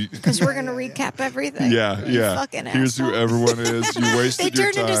that because we're going to recap everything. Yeah, You yeah. fucking Here's who asshole. everyone is. You They wasted your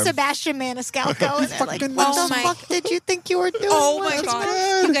turned time. into Sebastian Maniscalco and they're like, fucking what Oh the my- fuck did you think you were doing? Oh my What's god!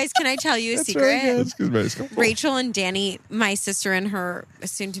 good? You guys, can I tell you a That's secret? very good. That's good, Mace. Come on. Rachel and Danny, my sister and her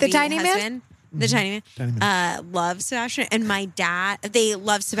soon-to-be The tiny man? husband, the tiny Tiny man, love Sebastian, and my dad. They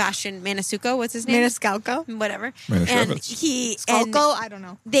love Sebastian Maniscalco. What's his name? Maniscalco? Whatever. Manischewitz. And he and Skalko? I don't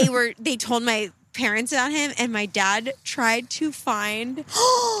know. they told my parents about him, and my dad tried to find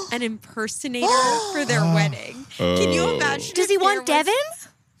an impersonator for their wedding. Can you Oh. imagine? Does if he there want was- Devin?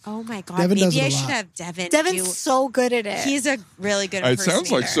 Oh my god! Devin does Maybe it a I should lot. have Devin. Devin's do- so good at it. He's a really good. It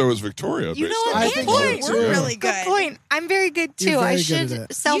sounds like impersonator. so is Victoria. You based know on what? I that. think We're so, too. really good. Good point. I'm very good too. You're I very good at should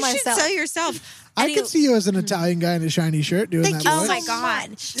it. sell You should myself. sell yourself. I And can see you as an Italian guy in a shiny shirt doing Thank that. you voice. Oh my so god!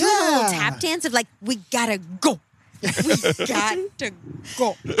 much. Do a little Yeah. tap dance of like, we gotta go. We got to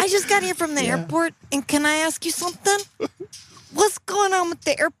go. I just got here from the airport, and can I ask you something? What's going on with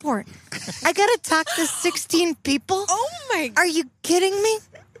the airport? I gotta talk to 16 people. Oh my! Are you kidding me?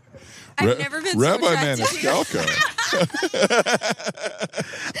 I've never been Rabbi so attracted. Maniscalco.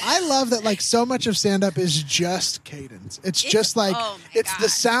 I love that. Like so much of stand up is just cadence. It's just like oh my it's the God.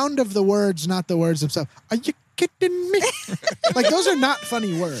 sound of the words, not the words themselves. Are you kidding me? Like those are not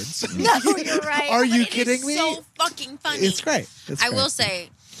funny words. No, you're right. Are you But it kidding is me? So fucking funny. It's great. It's I great. will say,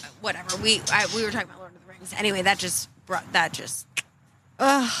 whatever. We were talking about Lord of the Rings. Anyway, that just.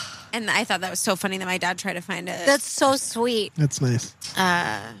 Ugh, And I thought that was so funny that my dad tried to find a that's so sweet. That's nice.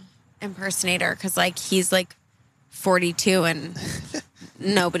 impersonator because like he's like 42 and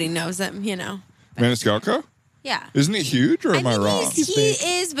nobody knows him. You know. Maniscalco? Yeah. Isn't he huge, or am I wrong? He big.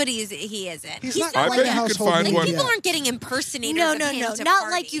 is, but he isn't. He's He's not I not bet like you a, could household find name one. yet. people aren't getting impersonators. No, of no, him no. to Not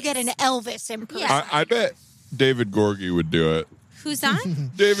like you get parties. an Elvis impression. Yeah. I bet David Gorgie would do it. Who's that?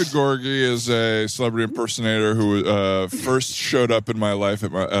 David Gorgie is a celebrity impersonator who first showed up in my life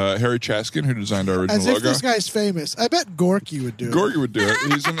at my Harry Chaskin, who designed our original As if logo. this guy's famous. I bet Gorky would do it. Gorgie would do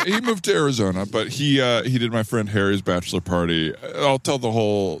it. He moved to Arizona, but he did my friend Harry's bachelor party. I'll tell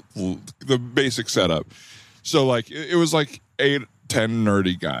the basic setup. So like it was like 8-10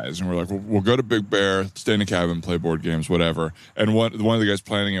 nerdy guys, and we're like, we'll go to Big Bear, stay in a cabin, play board games, whatever. And one of the guys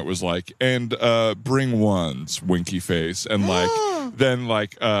planning it was like, and bring ones, winky face, and like. Then,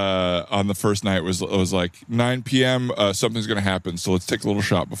 like on the first night, it was like 9 p.m. Something's gonna happen, so let's take a little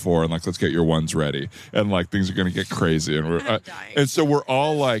shot before, and like let's get your ones ready, and like things are gonna get crazy, and we're dying. and so we're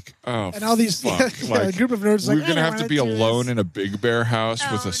all like, oh, And all these fuck. a group of nerds we're like, gonna I have to don't be wanna do alone this. in a Big Bear house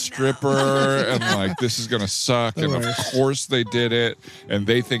with Oh, a stripper, and like this is gonna suck. The And of worst. course they did it, and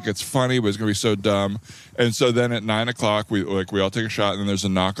they think it's funny, but it's gonna be so dumb. And so then at 9 o'clock, we all take a shot, and then there's a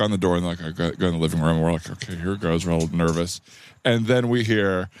knock on the door, and like I go in the living room, and we're like, okay, here it goes. We're all nervous, and then we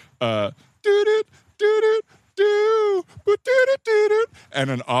hear doo doo doo doo doo, and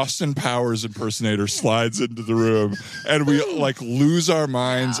an Austin Powers impersonator slides into the room, and we like lose our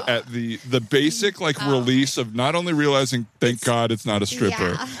minds at the basic like release of not only realizing thank God it's not a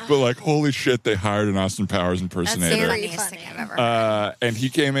stripper, Yeah. but like holy shit they hired an Austin Powers That's impersonator. the Very funniest funny. thing I've ever heard. And he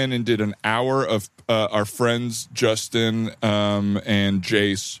came in and did an hour of our friends Justin and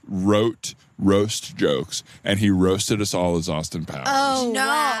Jace roast jokes, and he roasted us all as Austin Powers. Oh, No.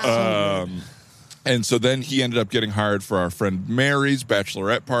 wow. And so then he ended up getting hired for our friend Mary's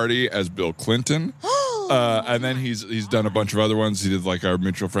bachelorette party as Bill Clinton. And then he's done a bunch of other ones. He did like our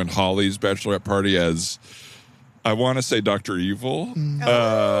mutual friend Holly's bachelorette party as, I want to say Dr. Evil.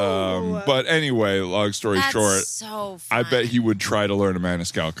 But anyway, long story That's short, so I fun. bet he would try to learn a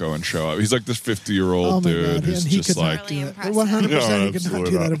Maniscalco and show up. He's like this 50-year-old Oh my dude God, who's and he just could like, not Really do it. impressive. 100% No, he could not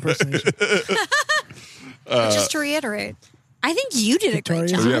absolutely do that not. impersonation. Just to reiterate, I think you did a great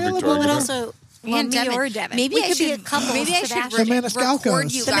Victoria's job. Yeah, available. Victoria but did. also Me well, and me Devin. or Devin. Maybe we I could be a should. couple. Maybe I should Sebastian. The Maniscalcos.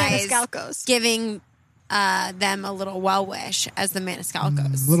 record you The guys Maniscalcos. giving them a little well wish as the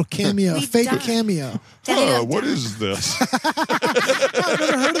Maniscalcos. Little cameo, We've fake done- cameo. what is this? I've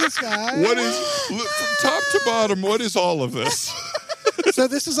never heard of this guy. What is, from top to bottom, what is all of this? So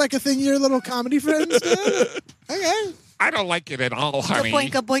this is like a thing your little comedy friends do? Okay. I don't like it at all, honey.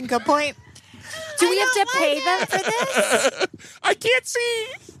 Boinka, boinka, point. Do we have to pay them for this? I can't see.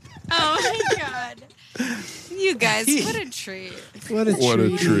 Oh my god, you guys, what a treat! What a What a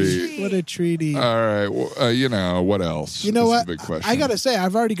treat. treat. What a treaty. All right. Well, what else? You know This what? Is the big question. I got to say,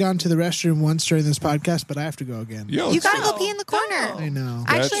 I've already gone to the restroom once during this podcast, but I have to go again. Yeah, You let's gotta do go pee in the corner. I know.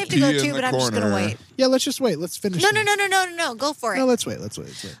 I That's actually have to go pee in too, the but I'm just gonna corner. wait. Yeah, let's just wait. Let's finish. No, this. no. Go for it. No, let's wait. Let's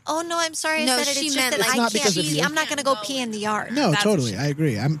wait. Oh no, I'm sorry. No, I said it. she It's meant just that it's I not can't because of pee. you. I'm not gonna go pee in the yard. No, That's totally. what I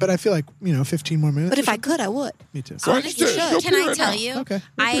agree. But I feel like 15 more minutes. But if or I could, I would. something? Me too. Why don't Honestly, you go can pee I right tell now? you? Okay.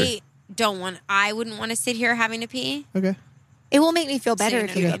 I wouldn't want to sit here having to pee. Okay. It will make me feel better So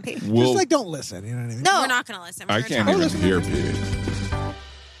if you you know. go pee. We'll, Just like don't listen. You know what I mean? No. We're not going to listen. We're I gonna can't talk even about hear it. pee.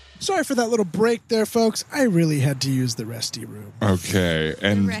 Sorry for that little break there, folks. I really had to use the resty room. Okay.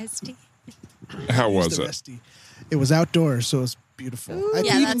 And Rusty. how Use was the it? resty. It was outdoors, so it was beautiful. I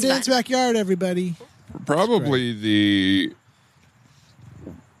Yeah, peed in that's Dan's fun. backyard, everybody. Probably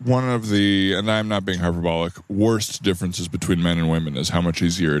one of the, and I'm not being hyperbolic, worst differences between men and women is how much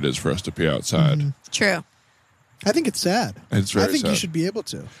easier it is for us to pee outside. True. I think it's sad. It's very I think you sad. should be able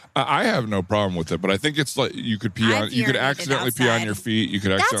to. I have no problem with it, but I think it's like you could pee I've on, you could urinated accidentally pee on outside. your feet. You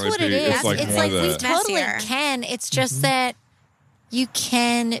could That's accidentally what pee. it is. It's like it's one like of we the. totally Messier. can. It's just that you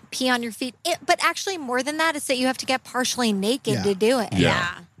can pee on your feet. But actually, more than that, it's that you have to get partially naked Yeah. to do it. Yeah.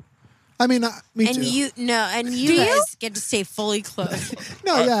 I mean, me And too. you Do you? guys get to stay fully clothed.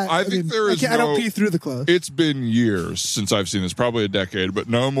 No, yeah. I think there is I don't no- pee through the clothes. It's been years since I've seen this, probably a decade, but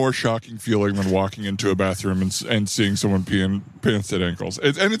no more shocking feeling than walking into a bathroom and seeing someone pee in pants at ankles.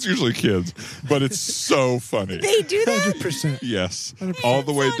 And it's usually kids, but it's so funny. They do that? 100%. Yes. All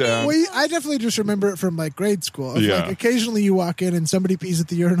the way down. Well, I definitely just remember it from like grade school. Of, Yeah. Like occasionally you walk in and somebody pees at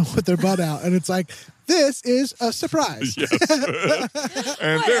the urinal with their butt out, and it's like, this is a surprise. Yes.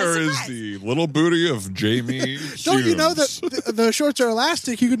 And there is the little booty of Jamie Don't you know Humes. that the shorts are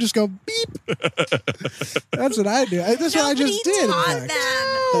elastic? You can just go beep. That's what I do. That's what I Nobody just did. in taught fact.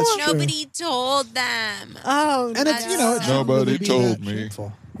 them. That's true. Nobody told them. Oh, And it's, it shouldn't Nobody really be told that me.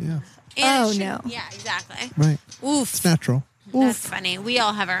 shameful. Yeah, And Oh, it should- no. Yeah, exactly. right. Oof. It's natural. That's funny. We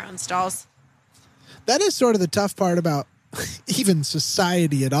all have our own stalls. That is sort of the tough part about even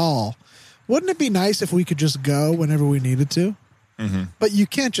society at all. Wouldn't it be nice if we could just go whenever we needed to? Mm-hmm. But you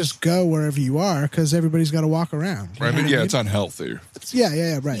can't just go wherever you are because everybody's got to walk around. You I know mean, what yeah, it's unhealthy.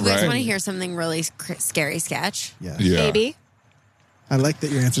 yeah, right. You guys Right. want to hear something really scary sketch? Yeah. Yeah. Maybe. I like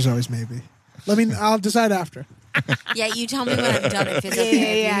that your answer's always maybe. I'll decide after. Yeah, you tell me when I'm done if it's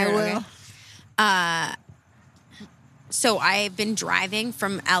okay. Yeah, if you I hear it, okay? So I've been driving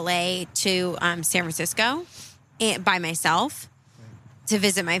from LA to San Francisco by myself to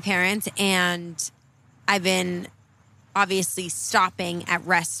visit my parents, and I've been obviously stopping at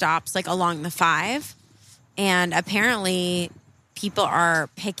rest stops like along the 5, and apparently people are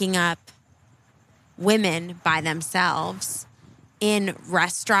picking up women by themselves in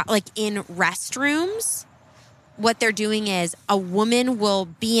restrooms. What they're doing is a woman will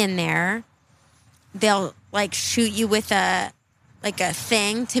be in there. They'll like shoot you with a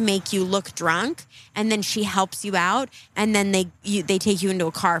thing to make you look drunk, and then she helps you out, and then they take you into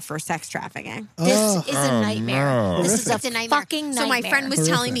a car for sex trafficking. This Oh. is a nightmare. no. This is It's a a nightmare. fucking So nightmare. my friend was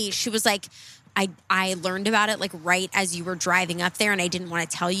telling Horrific. me, she was like, I learned about it like right as you were driving up there, and I didn't want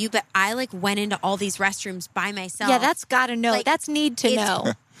to tell you, but I like went into all these restrooms by myself. Yeah, that's got to know. Like, That's need to it's-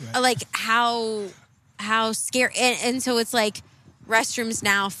 know. like how scary, and so it's like restrooms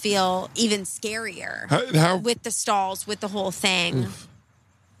now feel even scarier How with the stalls, with the whole thing.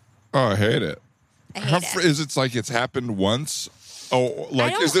 oh, I hate it. I hate it. Is it like it's happened once? Oh,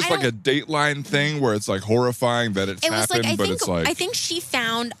 like is this I like a don't- Dateline thing where it's like horrifying that it's It was happened, like but it's like I think she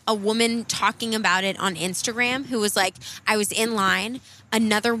found a woman talking about it on Instagram who was like, I was in line,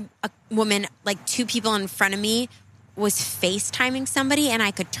 a woman, like 2 people in front of me, was FaceTiming somebody, and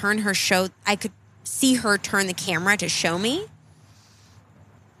I could see her turn the camera to show me,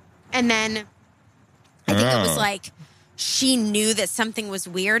 and then I think it was Oh. like she knew that something was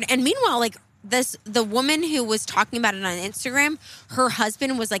weird, and meanwhile, like. The woman who was talking about it on Instagram, her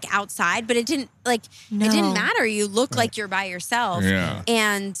husband was like outside, but it didn't it No. didn't matter. You look like you're by yourself. Yeah.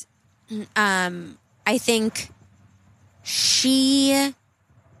 And I think she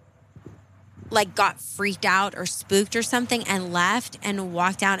like got freaked out or spooked or something and left and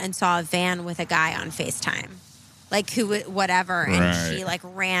walked out and saw a van with a guy on FaceTime. Like whatever. And Right. she like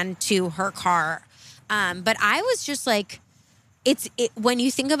ran to her car. But I was just like, when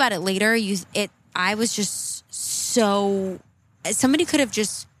you think about it later, I was just so, somebody could have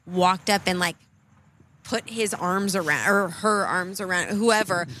just walked up and like put his arms around, or her arms around,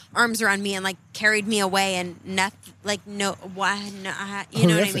 whoever arms around me, and like carried me away, and nothing, like you know what I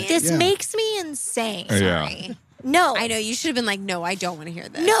Horrific. mean? This Yeah. makes me insane. Yeah. Sorry. No. I know you should have been like, no, I don't want to hear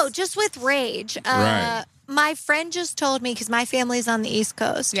this. No, just with rage. Right. My friend just told me, because my family's on the East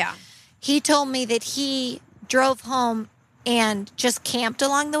Coast. Yeah. He told me that he drove home and just camped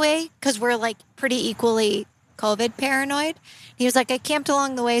along the way because we're like pretty equally COVID paranoid. He was like, I camped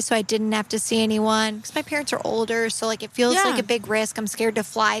along the way so I didn't have to see anyone because my parents are older. So like it feels Yeah. like a big risk. I'm scared to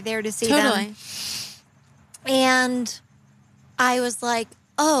fly there to see Totally. them. And I was like,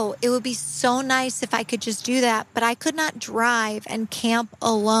 oh, it would be so nice if I could just do that. But I could not drive and camp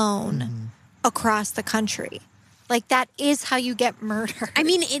alone across the country. Like that is how you get murdered. I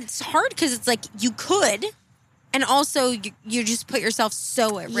mean, it's hard because it's like you could, and also you just put yourself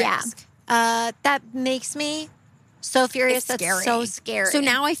so at risk. That makes me so furious. It's That's scary. so scary. So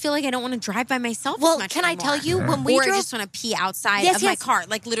now I feel like I don't want to drive by myself. Well, as much can I anymore. tell you, when we or drove- I just want to pee outside Yes, of my yes. car,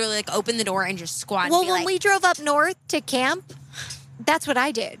 like literally, like open the door and just squat. well, and be when like, we drove up north to camp, that's what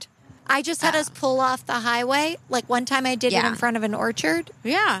I did. I just had us pull off the highway. Like one time I did it Yeah. in front of an orchard,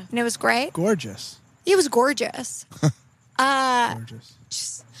 yeah, and it was great. Gorgeous. It was gorgeous.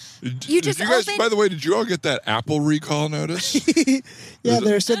 Gorgeous. You just did you guys, open- by the way, did you all get that Apple recall notice? Yeah,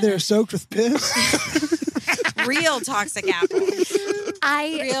 they said they're soaked with piss. real toxic apple.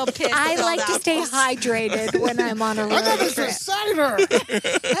 Real piss I filled like to stay apples. hydrated when I'm on a road trip. cider.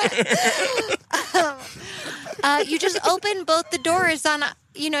 You just open both the doors on,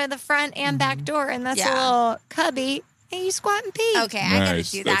 the front and back door, and that's a Yeah. little cubby, and you squat and pee. Okay, I gotta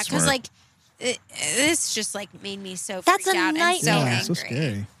Nice, do that that's because smart. this just made me so That's freaked a out and so nightmare. Yeah, angry. so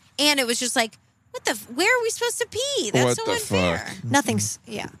scary. And it was just like, where are we supposed to pee? That's What so the unfair. fuck? Nothing's,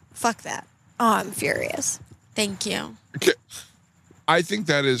 fuck that. Oh, I'm furious. Thank you. Okay. I think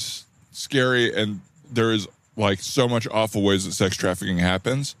that is scary, and there is like so much awful ways that sex trafficking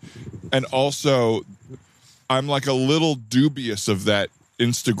happens. And also, I'm like a little dubious of that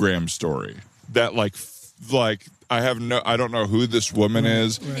Instagram story. That like I don't know who this woman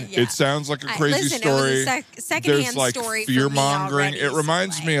is. Yeah. It sounds like a crazy Listen, story. it was a secondhand There's like story for fear me mongering. already, It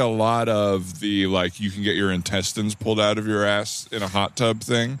reminds so, me a lot of the like you can get your intestines pulled out of your ass in a hot tub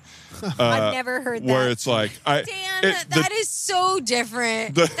thing. I've never heard that. Where it's like Dan, that is so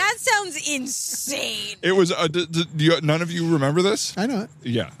different. the- That sounds insane. It was. None of you remember this? I know it.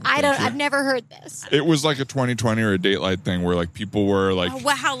 Yeah, I've never heard this. It was like a 2020 or a Dateline thing where like people were like,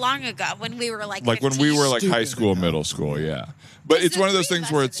 How long ago? When we were like when we 15? were like high Stupid. school, middle school, yeah. But it's The one of those three things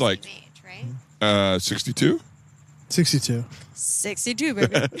us where are it's the like same age, right? 62. 62. 62,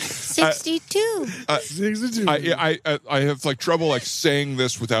 baby. 62. 62. I have like trouble like saying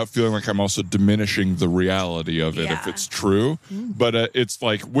this without feeling like I'm also diminishing the reality of it if Yeah. it's true. But it's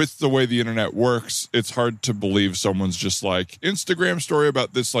like with the way the internet works, it's hard to believe someone's just like Instagram story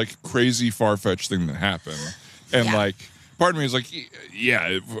about this like crazy far fetched thing that happened, and Yeah. like part of me is like,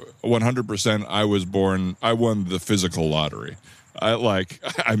 yeah, 100%. I won the physical lottery.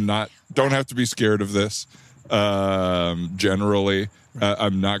 Don't have to be scared of this. Generally,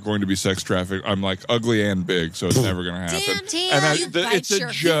 I'm not going to be sex trafficked. I'm like ugly and big, so it's never going to happen. Dan, And you it's bite a your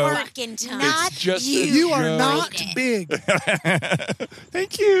joke. fucking tongue. Not It's just you. a You are joke. not It. big.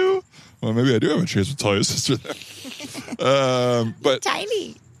 Thank you. Well, maybe I do have a chance to tell your sister that. But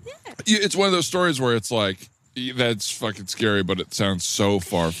Tiny. it's one of those stories where it's like, that's fucking scary, but it sounds so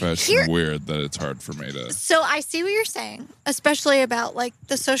far-fetched Here- and weird that it's hard for me to... So I see what you're saying, especially about like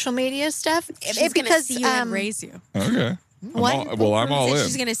the social media stuff. She's going to see you and raise you. Okay. What? I'm all in.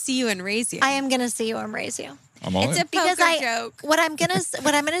 She's going to see you and raise you. I am gonna see you and raise you. I'm all It's in. a poker joke. What I'm gonna say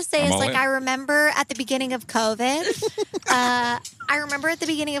I'm is all like in. I remember at the beginning of COVID.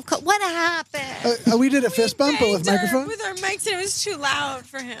 What happened. We did a fist bump, but with Banged her microphone. with our mics, and it was too loud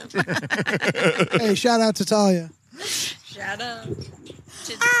for him. Hey, shout out to Talia. Shut up.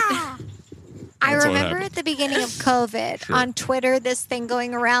 I That's what remember happened. at the beginning of COVID Sure. on Twitter this thing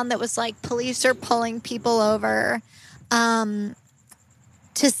going around that was like police are pulling people over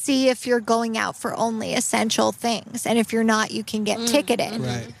to see if you're going out for only essential things, and if you're not, you can get ticketed.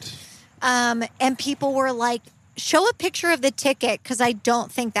 Right. And people were like, show a picture of the ticket because I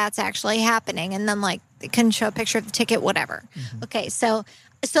don't think that's actually happening. And then like they couldn't show a picture of the ticket, whatever. Okay, so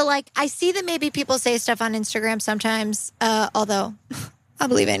like I see that maybe people say stuff on Instagram sometimes, although I'll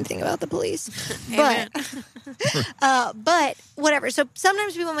believe anything about the police. But whatever. So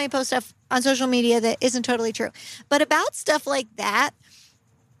sometimes people may post stuff on social media that isn't totally true. But about stuff like that,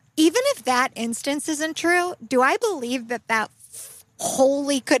 even if that instance isn't true, do I believe that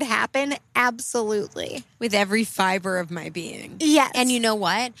wholly could happen? Absolutely. With every fiber of my being. Yes. And you know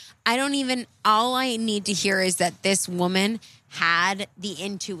what? All I need to hear is that this woman had the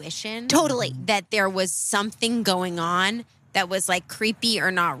intuition. Totally. That there was something going on that was like creepy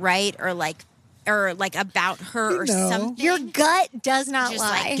or not right or like about her or You know. something. Your gut does not Just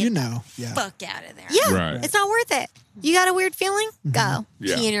lie. like, You know. Yeah. fuck out of there. yeah. Right. It's not worth it. You got a weird feeling? Go.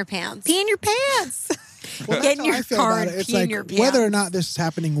 Yeah. Pee in your pants. Pee in your pants. Well, Get that's in how your I feel car about and it. It's pee in like your whether or pants. not this is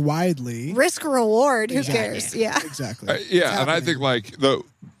happening widely. Risk reward. Who Exactly. cares? Yeah. Exactly. Yeah, and I think like the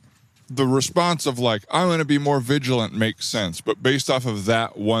response of like I'm going to be more vigilant makes sense, but based off of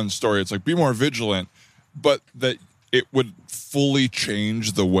that one story, it's like be more vigilant, but that it would fully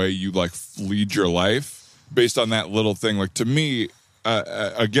change the way you like lead your life based on that little thing. Like to me,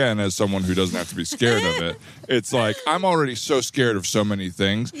 again, as someone who doesn't have to be scared of it, it's like I'm already so scared of so many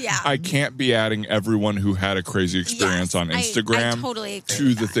things. Yeah. I can't be adding everyone who had a crazy experience Yes, on I Instagram totally agree to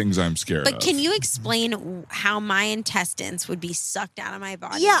with the that. things I'm scared of. But can you explain how my intestines would be sucked out of my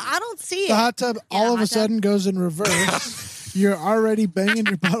body? Yeah, I don't see The it. hot tub all of a hot tub. sudden goes in reverse. You're already banging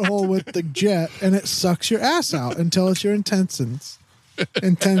your butthole with the jet, and it sucks your ass out until it's your intestines.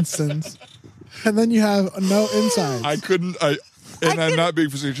 And then you have no insides. I'm not being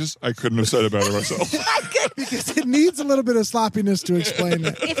facetious. I couldn't have said it better myself. Because it needs a little bit of sloppiness to explain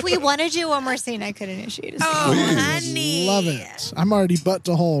it. If we want to do one more scene, I could initiate a scene. Oh, Please. honey. Love it. I'm already butt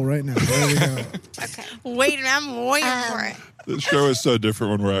to hole right now. There we go. Okay. Wait, I'm waiting for it. The show is so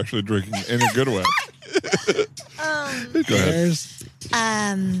different when we're actually drinking in a good way. Go ahead. There's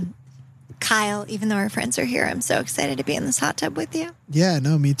Kyle, even though our friends are here, I'm so excited to be in this hot tub with you. Yeah,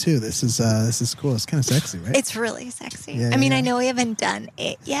 no, me too. This is cool. It's kind of sexy, right? It's really sexy. Yeah, I mean, yeah. I know we haven't done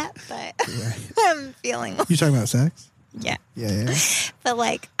it yet, but Right. I'm feeling You talking about sex? yeah. Yeah. But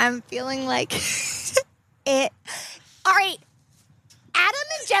like I'm feeling like it. All right, Adam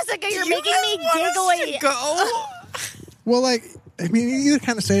and Jessica, you're making me giggly. Go. Well, like, I mean, you either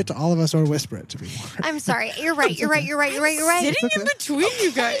kind of say it to all of us or whisper it to be more. I'm sorry. You're right. You're right. You're right. You're right. You're right. Sitting in between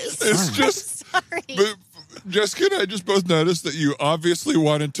you guys. It's just. Sorry. But Jessica and I just both noticed that you obviously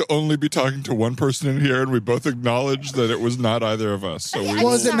wanted to only be talking to one person in here, and we both acknowledged that it was not either of us. So we I'm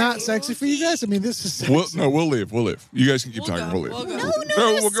Well, is it sorry. not sexy for you guys? I mean, this is sexy. we'll leave. We'll leave. You guys can keep talking. We'll leave. We'll go.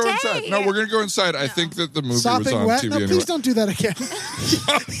 No, we'll go stay. inside. No, we're gonna go inside. I think that the movie was Sopping on wet? TV No, anyway. please don't do that again.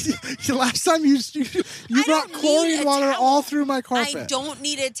 Last time you I brought don't need chlorine a water towel. all through my carpet. I don't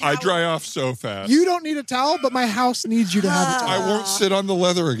need a towel. I dry off so fast. You don't need a towel, but my house needs you to have a towel. I won't sit on the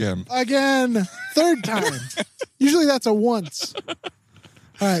leather again. Again, third time. Usually that's a once. All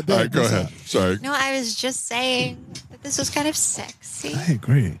right, babe, All right, go what's ahead. up? Sorry. No, I was just saying that this was kind of sexy. I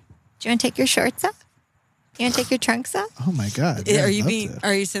agree. Do you want to take your shorts off? You want to take your trunks off? Oh my god. Are yeah, you I'd being? love to.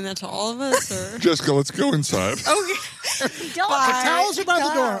 Are you saying that to all of us? Or? Jessica, let's go inside. Okay. Don't Bye. Towels are by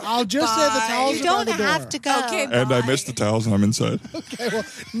the door. I'll just say the Bye. towels You are by don't the door. have to go. Okay, And I missed the towels, and I'm inside. Okay, well,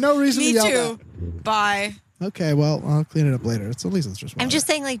 no reason Me to yell too. Bye. that. Okay, well, I'll clean it up later. It's at least it's just water. I'm just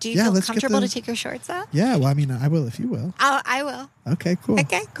saying, like, do you Yeah, feel let's get comfortable the- to take your shorts off? Yeah, well, I mean, I will if you will. I will. Okay, cool.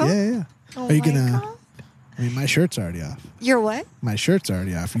 Okay, cool. Yeah. Oh Are you my gonna? God. I mean, my shirt's already off. You're what? My shirt's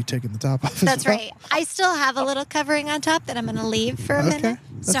already off. You taking the top off? as That's well? right. I still have a little covering on top that I'm going to leave for a Okay. minute.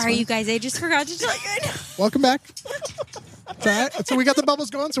 That's Sorry, fine. you guys. I just forgot to tell you. Welcome back. It's all right. So we got the bubbles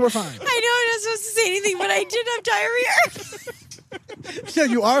going, so we're fine. I know I'm not supposed to say anything, but I did have diarrhea. Yeah,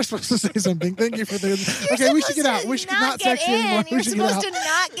 you are supposed to say something. Thank you for the. Okay, we should get out. We should not get sex you anymore. in. We You're should get supposed out. to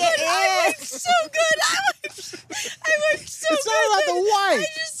not get I in. worked so good. I worked so It's good. not about the white, I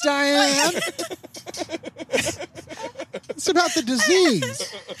just- Diane. It's about the disease.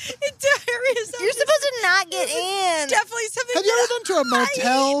 Diarrhea is You're supposed to not get in. definitely something. Have you ever been to a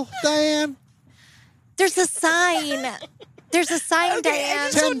motel, Diane? There's a sign. There's a sign, Okay, Diane.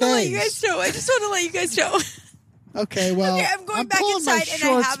 I just want to let you 10 guys know. I just want to let you guys know. Okay, well, Okay, I'm going back pulling my inside and I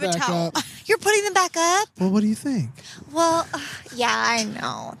shorts have a back towel. up. You're putting them back up? Well, what do you think? Well, yeah, I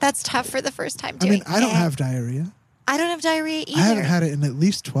know. That's tough for the first time I doing mean, I don't it. have diarrhea. I don't have diarrhea either. I haven't had it in at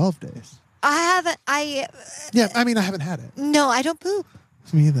least 12 days. I haven't. Yeah, I mean, I haven't had it. No, I don't poop.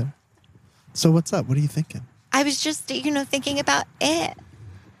 Me either. So what's up? What are you thinking? I was just, thinking about it.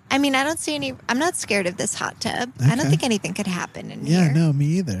 I mean, I don't see any. I'm not scared of this hot tub. I don't Okay. think anything could happen in Yeah, here. no, me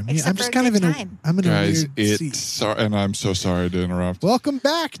either. Except I'm for just a kind of good in time. I'm in Guys, a weird seat. and I'm so sorry to interrupt. Welcome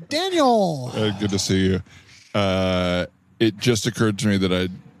back, Daniel. Good to see you. It just occurred to me that I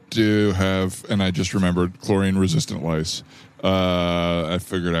do have, and I just remembered, chlorine-resistant lice. I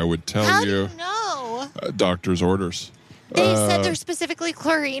figured I would tell How do you. you know? Doctor's orders. They said they're specifically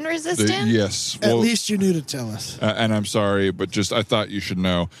chlorine resistant. Yes. At least you knew to tell us. And I'm sorry, but just I thought you should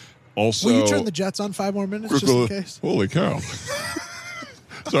know. Also, Will you turn the jets on 5 more minutes just in case? Holy cow.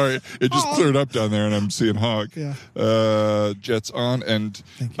 Sorry, it just cleared up down there and I'm seeing Hawk. Yeah. Jets on. And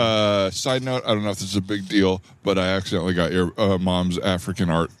Thank you. side note, I don't know if this is a big deal, but I accidentally got your mom's African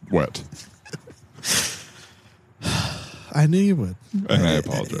art wet. I knew you would. And I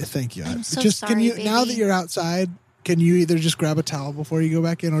apologize. Thank you. I'm so just can sorry, you now that baby. you're outside, can you either just grab a towel before you go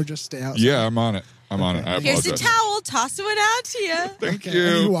back in or just stay outside? Yeah, I'm on it. I'm on it. I Here's apologize. a towel. Toss one out to you. Thank Okay,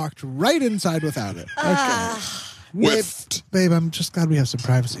 and you you. walked right inside without it. Okay. Whiffed. Babe, I'm just glad we have some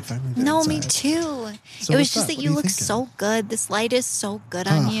privacy finally. there No, me inside. too. So It was what's up? just that What are you you look thinking? so good. This light is so good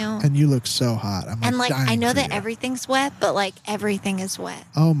Oh, on you. and you look so hot. I'm And like, dying I know for that you. everything's wet, but like everything is wet.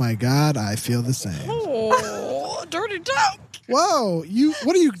 Oh my God, I feel the same. Oh, dirty dog. Whoa,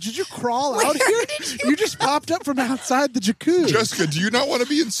 what are you? Did you crawl out here? You just popped up from outside the jacuzzi. Jessica, do you not want to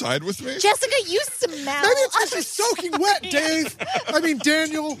be inside with me? Jessica, you smell. Maybe it's because she's soaking wet, Dave. I mean,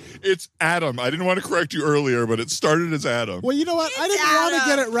 Daniel. It's Adam. I didn't want to correct you earlier, but it started as Adam. Well, you know what? I didn't want to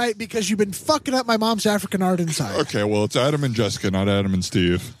Adam. get it right because you've been fucking up my mom's African art inside. Okay, well, it's Adam and Jessica, not Adam and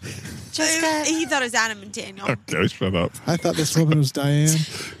Steve. Jessica, He thought it was Adam and Daniel. Okay, shut up. I thought this woman was Diane.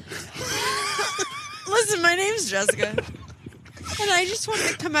 Listen, my name's Jessica. And I just wanted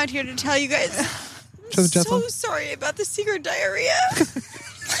to come out here to tell you guys Turn the I'm jets so on. sorry about the secret diarrhea.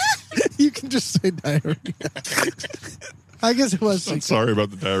 You can just say diarrhea. I guess it was. I'm sorry about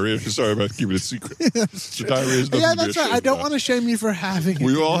the diarrhea. You're sorry about keeping it secret. The diarrhea is nothing Yeah, to be that's right. I ashamed don't of. want to shame you for having it.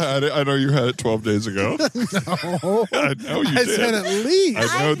 We all had it. I know you had it 12 days ago. No. I know you I did. said at least. I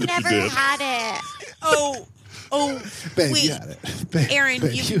know I've that you never did. had it. Oh, Oh, Babe, wait. you had it. Babe, Aaron,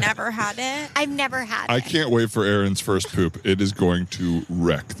 babe, you've you had never had it? I've never had I it. can't wait for Aaron's first poop. It is going to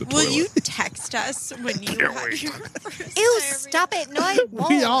wreck the Will toilet. you text us when you have your first Ew, diarrhea? stop it. No, I it. won't.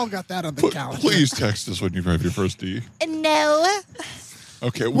 We all got that on the calendar. Please text us when you have your first D. No.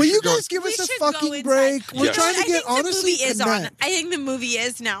 Okay. Will you should go- guys give We us a should go fucking inside. break? We're Yes. trying to I get think the honestly movie is connect. on. I think the movie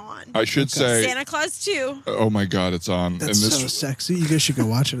is now on. I should say. Santa Claus 2. Oh my God, it's on. That's and so sexy. You guys should go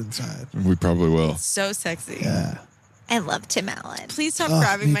watch it inside. we probably will. So sexy. Yeah. I love Tim Allen. Please stop Oh,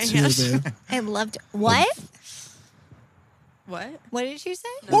 grabbing me my too, hand. babe. I loved what? What? What did you say?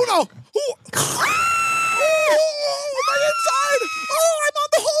 Oh no! Oh, oh, am I inside? Oh, I'm on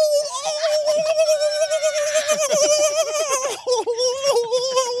the hole!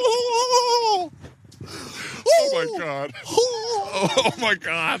 Oh my God. Oh my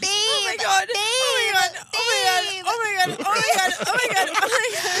God. Babe, Oh my god! Babe, Oh my god! Oh my god! babe. Oh my god! Oh my god! Oh my god! Oh my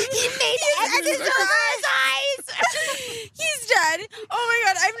god! He made X's over his eyes. He's dead. Oh my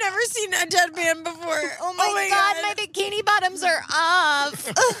god! I've never seen a dead man before. Oh my god, my bikini bottoms are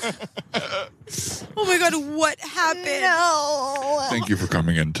off. Oh my god! What happened? No. Thank you for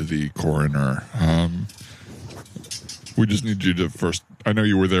coming into the coroner. We just need you to first. I know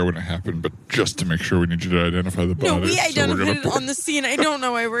you were there when it happened, but just to make sure, we need you to identify the body. No, we So we're identified gonna it put- on the scene. I don't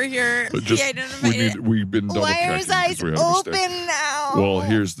know why we're here. but We just, identified it. we've been double Why checking. are his eyes 'cause we had a mistake. open now? Well,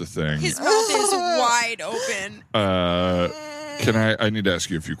 here's the thing. His mouth is wide open. Can I need to ask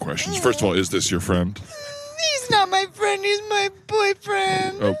you a few questions. First of all, is this your friend? He's not my friend. He's my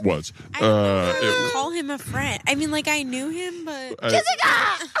boyfriend. Was. I don't It- call him a friend. I mean, like, I knew him, but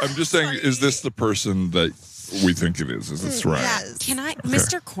I'm just saying, is this the person that we think it is? Is this right? yeah. Can I,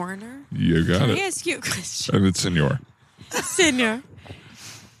 Mr. Coroner? You got Can I it. ask you a question, And it's Senor. Senor?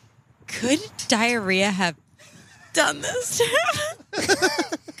 Could diarrhea have done this to him?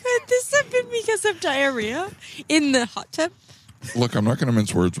 Could this have been because of diarrhea in the hot tub? Look, I'm not going to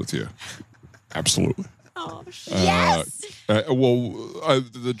mince words with you. Absolutely. Oh, shit. Yes.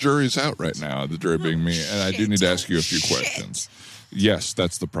 The jury's out right now, the jury being me, and I do need to ask you a few Shit. questions. Yes,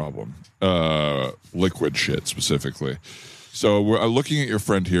 that's the problem. Liquid shit specifically. So we're looking at your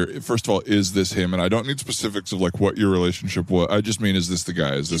friend here. First of all, is this him? And I don't need specifics of like what your relationship was. I just mean, is this the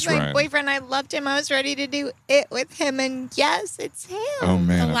guy? Is this He's my Ryan? boyfriend. I loved him. I was ready to do it with him. And yes, it's him. Oh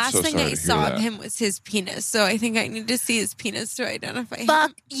man, The I'm last so thing sorry I to hear saw that. of him was his penis, so I think I need to see his penis to identify him.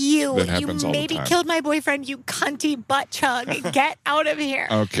 Fuck you. That You happens all the maybe time. killed my boyfriend, you cunty butt chug. Get out of here.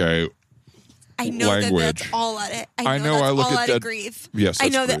 Okay, I know that language. that's all at it. I know that's I look all at out dead- of grief. Yes, I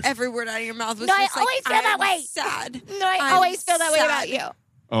that's know grief. that every word out of your mouth was No, I just like, always feel that I'm way. sad. No, I I'm always feel that way sad. about you.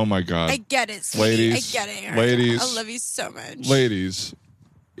 oh my god, I get it, sweetie. Ladies, I get it, Aaron. ladies. I love you so much. ladies,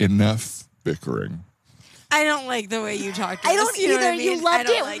 enough bickering. I don't like the way you talk to I us, don't you know either. what I mean? You loved I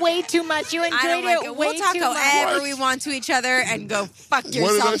don't it like way it. too much. You enjoyed I don't like it it. way We'll talk too however much. we want to each other and go fuck did I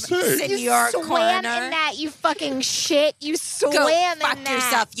yourself, say? Senor You swam Coroner. in that, you fucking shit. You swam Go in fuck that.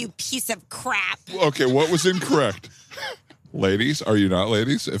 yourself, you piece of crap. Okay, what was incorrect? Ladies, are you not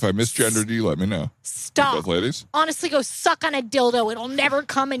ladies? If I misgendered you, let me know. Stop. Both ladies? Honestly, go suck on a dildo. It'll never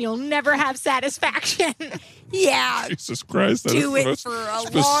come and you'll never have satisfaction. Yeah. Jesus Christ, that Do is it the most for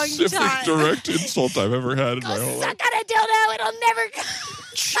a long specific time. direct insult I've ever had in my Go whole suck life. on a dildo. It'll never come.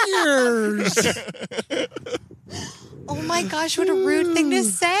 Cheers. Oh my gosh, what a rude thing to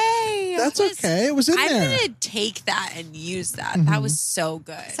say. That's okay. It was in I'm there. gonna take that and use that. That was so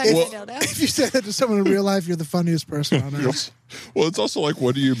good. Suck on a Well- dildo. If you say that to someone in real life, you're the funniest person on earth. Well, it's also like,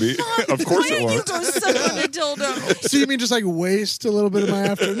 what do you mean? Of course Why it don't you won't. go suck on a dildo? So you mean just like waste a little bit of my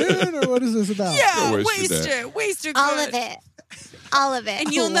afternoon, or what is this about? Yeah, waste waste your day. it. Waste it. All good. of it. All of it.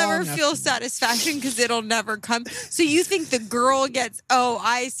 And you'll long never feel afternoon. satisfaction because it'll never come. So you think the girl gets, oh,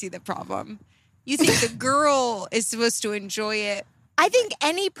 I see the problem. You think the girl is supposed to enjoy it. I think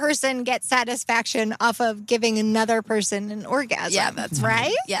any person gets satisfaction off of giving another person an orgasm. Yeah, that's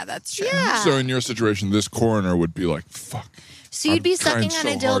right. Yeah, that's true. Yeah. So in your situation, this coroner would be like, fuck. So you'd be I'm trying sucking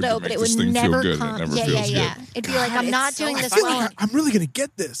on a so hard to dildo, make but it this would thing feel never good, and it come. never Yeah, feels yeah. good. It'd be like, God, I'm not it's so doing I this feel well. like I'm really gonna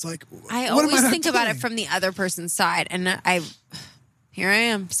get this. Like, I what am always not think about doing? it from the other person's side. And here I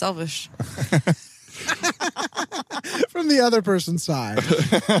am, selfish. From the other person's side.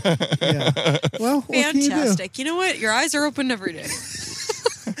 Yeah. Well, what can you do? Fantastic. You know what? Your eyes are open every day.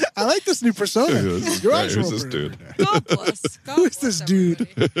 I like this new persona. This is Your great. eyes are Who's this open dude? every day. God bless. God Who is bless this dude?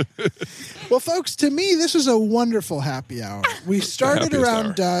 everybody. Well, folks, to me, this is a wonderful happy hour. We started happiest around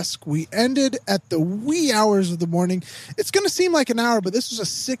hour. dusk. We ended at the wee hours of the morning. It's going to seem like an hour, but this was a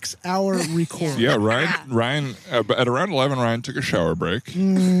 6-hour record. Yeah, Ryan at around 11, Ryan took a shower break.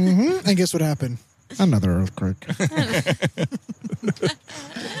 And guess what happened? Another earthquake.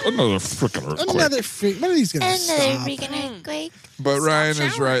 Another freaking earthquake. Another freak. When are these going to Another stop? freaking earthquake. But Ryan is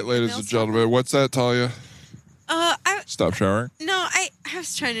showering. right, ladies and Feels gentlemen. What's that, Talia? Stop showering? I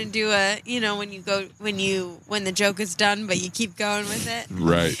was trying to do when the joke is done, but you keep going with it.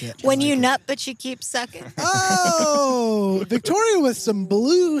 Right. When you nut, but you keep sucking. Oh, Victoria with some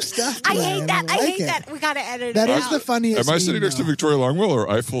blue stuff. I today, hate and that. I like hate it. that. We got to edit That it is out. the funniest. Am I sitting meme, next to though. Victoria Longwell or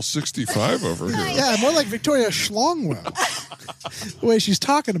Eiffel 65 over here? Yeah, more like Victoria Schlongwell. The way she's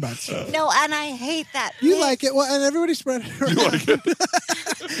talking about stuff. No, and I hate that. You like it? Well, and everybody spread it around. You like it?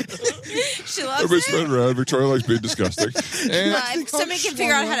 She loves Everybody it. spread it around. Victoria likes being disgusting. And If somebody can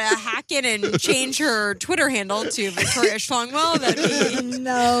figure out how to hack in and change her Twitter handle to Victoria Schlongwell, that'd be.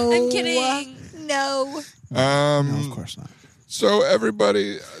 No. I'm kidding. No. No, of course not. So,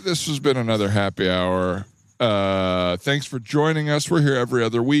 everybody, this has been another happy hour. Thanks for joining us. We're here every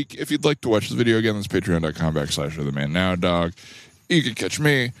other week. If you'd like to watch the video again, that's patreon.com/TheManNowDog. You can catch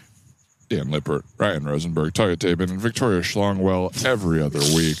me, Dan Lippert, Ryan Rosenberg, Talia Tabin, and Victoria Schlongwell every other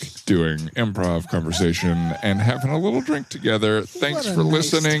week doing improv conversation and having a little drink together. Thanks What a for nice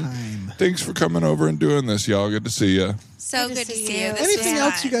listening. time. Thanks for coming over and doing this, y'all. Good to see you. So Good to good to see see you. you. This Anything was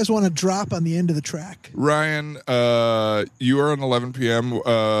else you fun. guys want to drop on the end of the track? Ryan, you are on 11 p.m.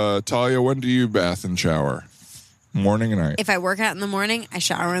 Talia, when do you bath and shower? Morning and night. If I work out in the morning, I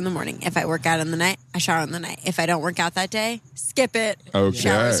shower in the morning. If I work out in the night, I shower in the night. If I don't work out that day, skip it. Okay.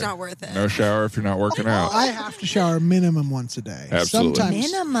 Shower's not worth it. No shower if you're not working out. I have to shower minimum once a day. Absolutely.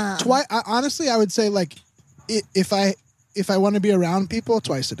 Sometimes Minimum. twice. Honestly, I would say like if I want to be around people,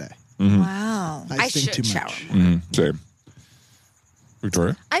 twice a day. Wow. I should stink too shower much. more. Same.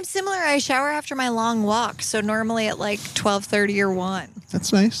 Victoria? I'm similar. I shower after my long walk, so normally at like 12:30 or 1.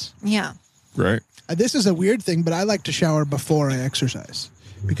 That's nice. Yeah. Right. This is a weird thing, but I like to shower before I exercise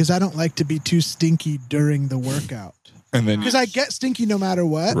because I don't like to be too stinky during the workout. And then Because I get stinky no matter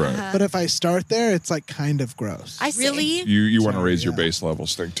what. Right. But if I start there, it's like kind of gross. I see. Really? you want to Sorry, raise your yeah. base level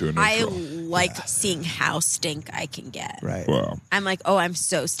stink to a I neutral. like seeing how stink I can get. right. Wow. I'm like, oh, I'm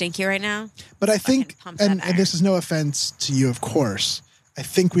so stinky right now. But I think, pump that and iron. this is no offense to you, of course, I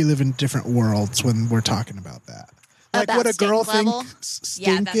think we live in different worlds when we're talking about that. Like About what a girl stink level? thinks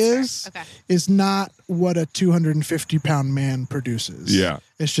Yeah, stink that's fair. is Okay. is not what a 250-pound man produces. Yeah.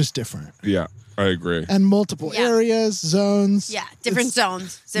 It's just different. Yeah, I agree. And multiple Yeah. areas, zones. Yeah, different It's-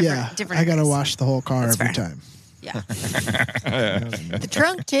 zones. Different, Yeah, different I got to areas. wash the whole car That's every fair. time. Yeah. The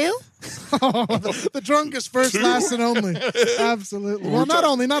trunk too? The drunk is first, last, and only. Absolutely. Well, not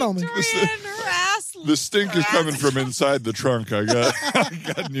only. The stink is coming from inside the trunk. I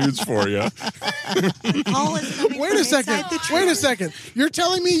got news for you. All is coming Wait from a second. inside the trunk. Wait a second. You're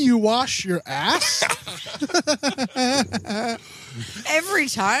telling me you wash your ass Every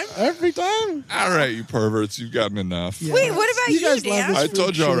time. every time? All right, you perverts, you've gotten enough. Yeah. Wait, what about you, guys Dan? love this I freak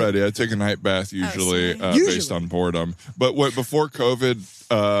told you shit. already. I take a night bath usually, sorry. Usually. based on boredom. But before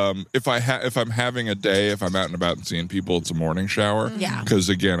COVID, if I'm having a day, if I'm out and about and seeing people, it's a morning shower. Yeah. Because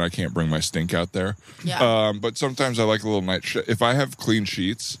again, I can't bring my stink out there. Yeah. But sometimes I like a little night. If I have clean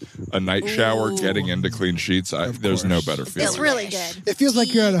sheets, a night shower, Ooh. getting into clean sheets, there's no better feeling. It's really good. It feels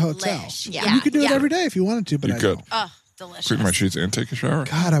like you're at a hotel. Delish. And Yeah. you could do it Yeah. every day if you wanted to, but You I could. don't. Oh, delicious. Clean my sheets and take a shower.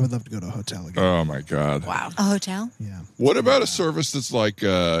 God, I would love to go to a hotel again. Oh my god. Wow. A hotel? Yeah. What about a service that's like,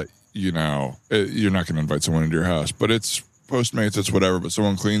 you're not going to invite someone into your house, but it's Postmates, it's whatever, but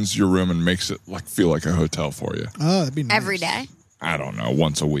someone cleans your room and makes it like feel like a hotel for you. Oh, that'd be nice. Every day. I don't know,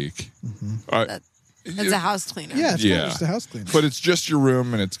 once a week. That's a house cleaner. Yeah, it's Yeah. not just a house cleaner. But it's just your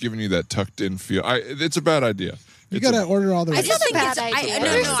room and it's giving you that tucked in feel. It's a bad idea. You It's got to order all the I rest. just It's a think bad it's. idea. I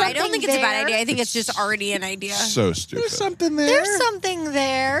There's don't something think it's a bad there. idea. I think it's just already an idea. so stupid. There's something there. There's something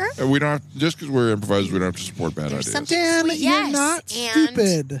there. And we don't have, just because we're improvisers, we don't have to support bad There's ideas. something- Dan, Sweet. you're Yes, not and-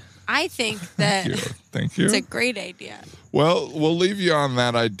 stupid. I think that Thank you. it's a great idea. Well, we'll leave you on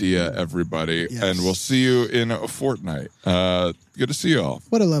that idea, everybody, Yes. and we'll see you in a fortnight. Good to see you all.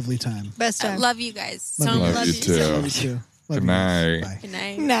 What a lovely time. Best I time. love you guys so Love you much. too. Love you too. Love Good you guys. night. Bye. Good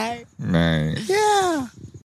night. Night. Night. Yeah.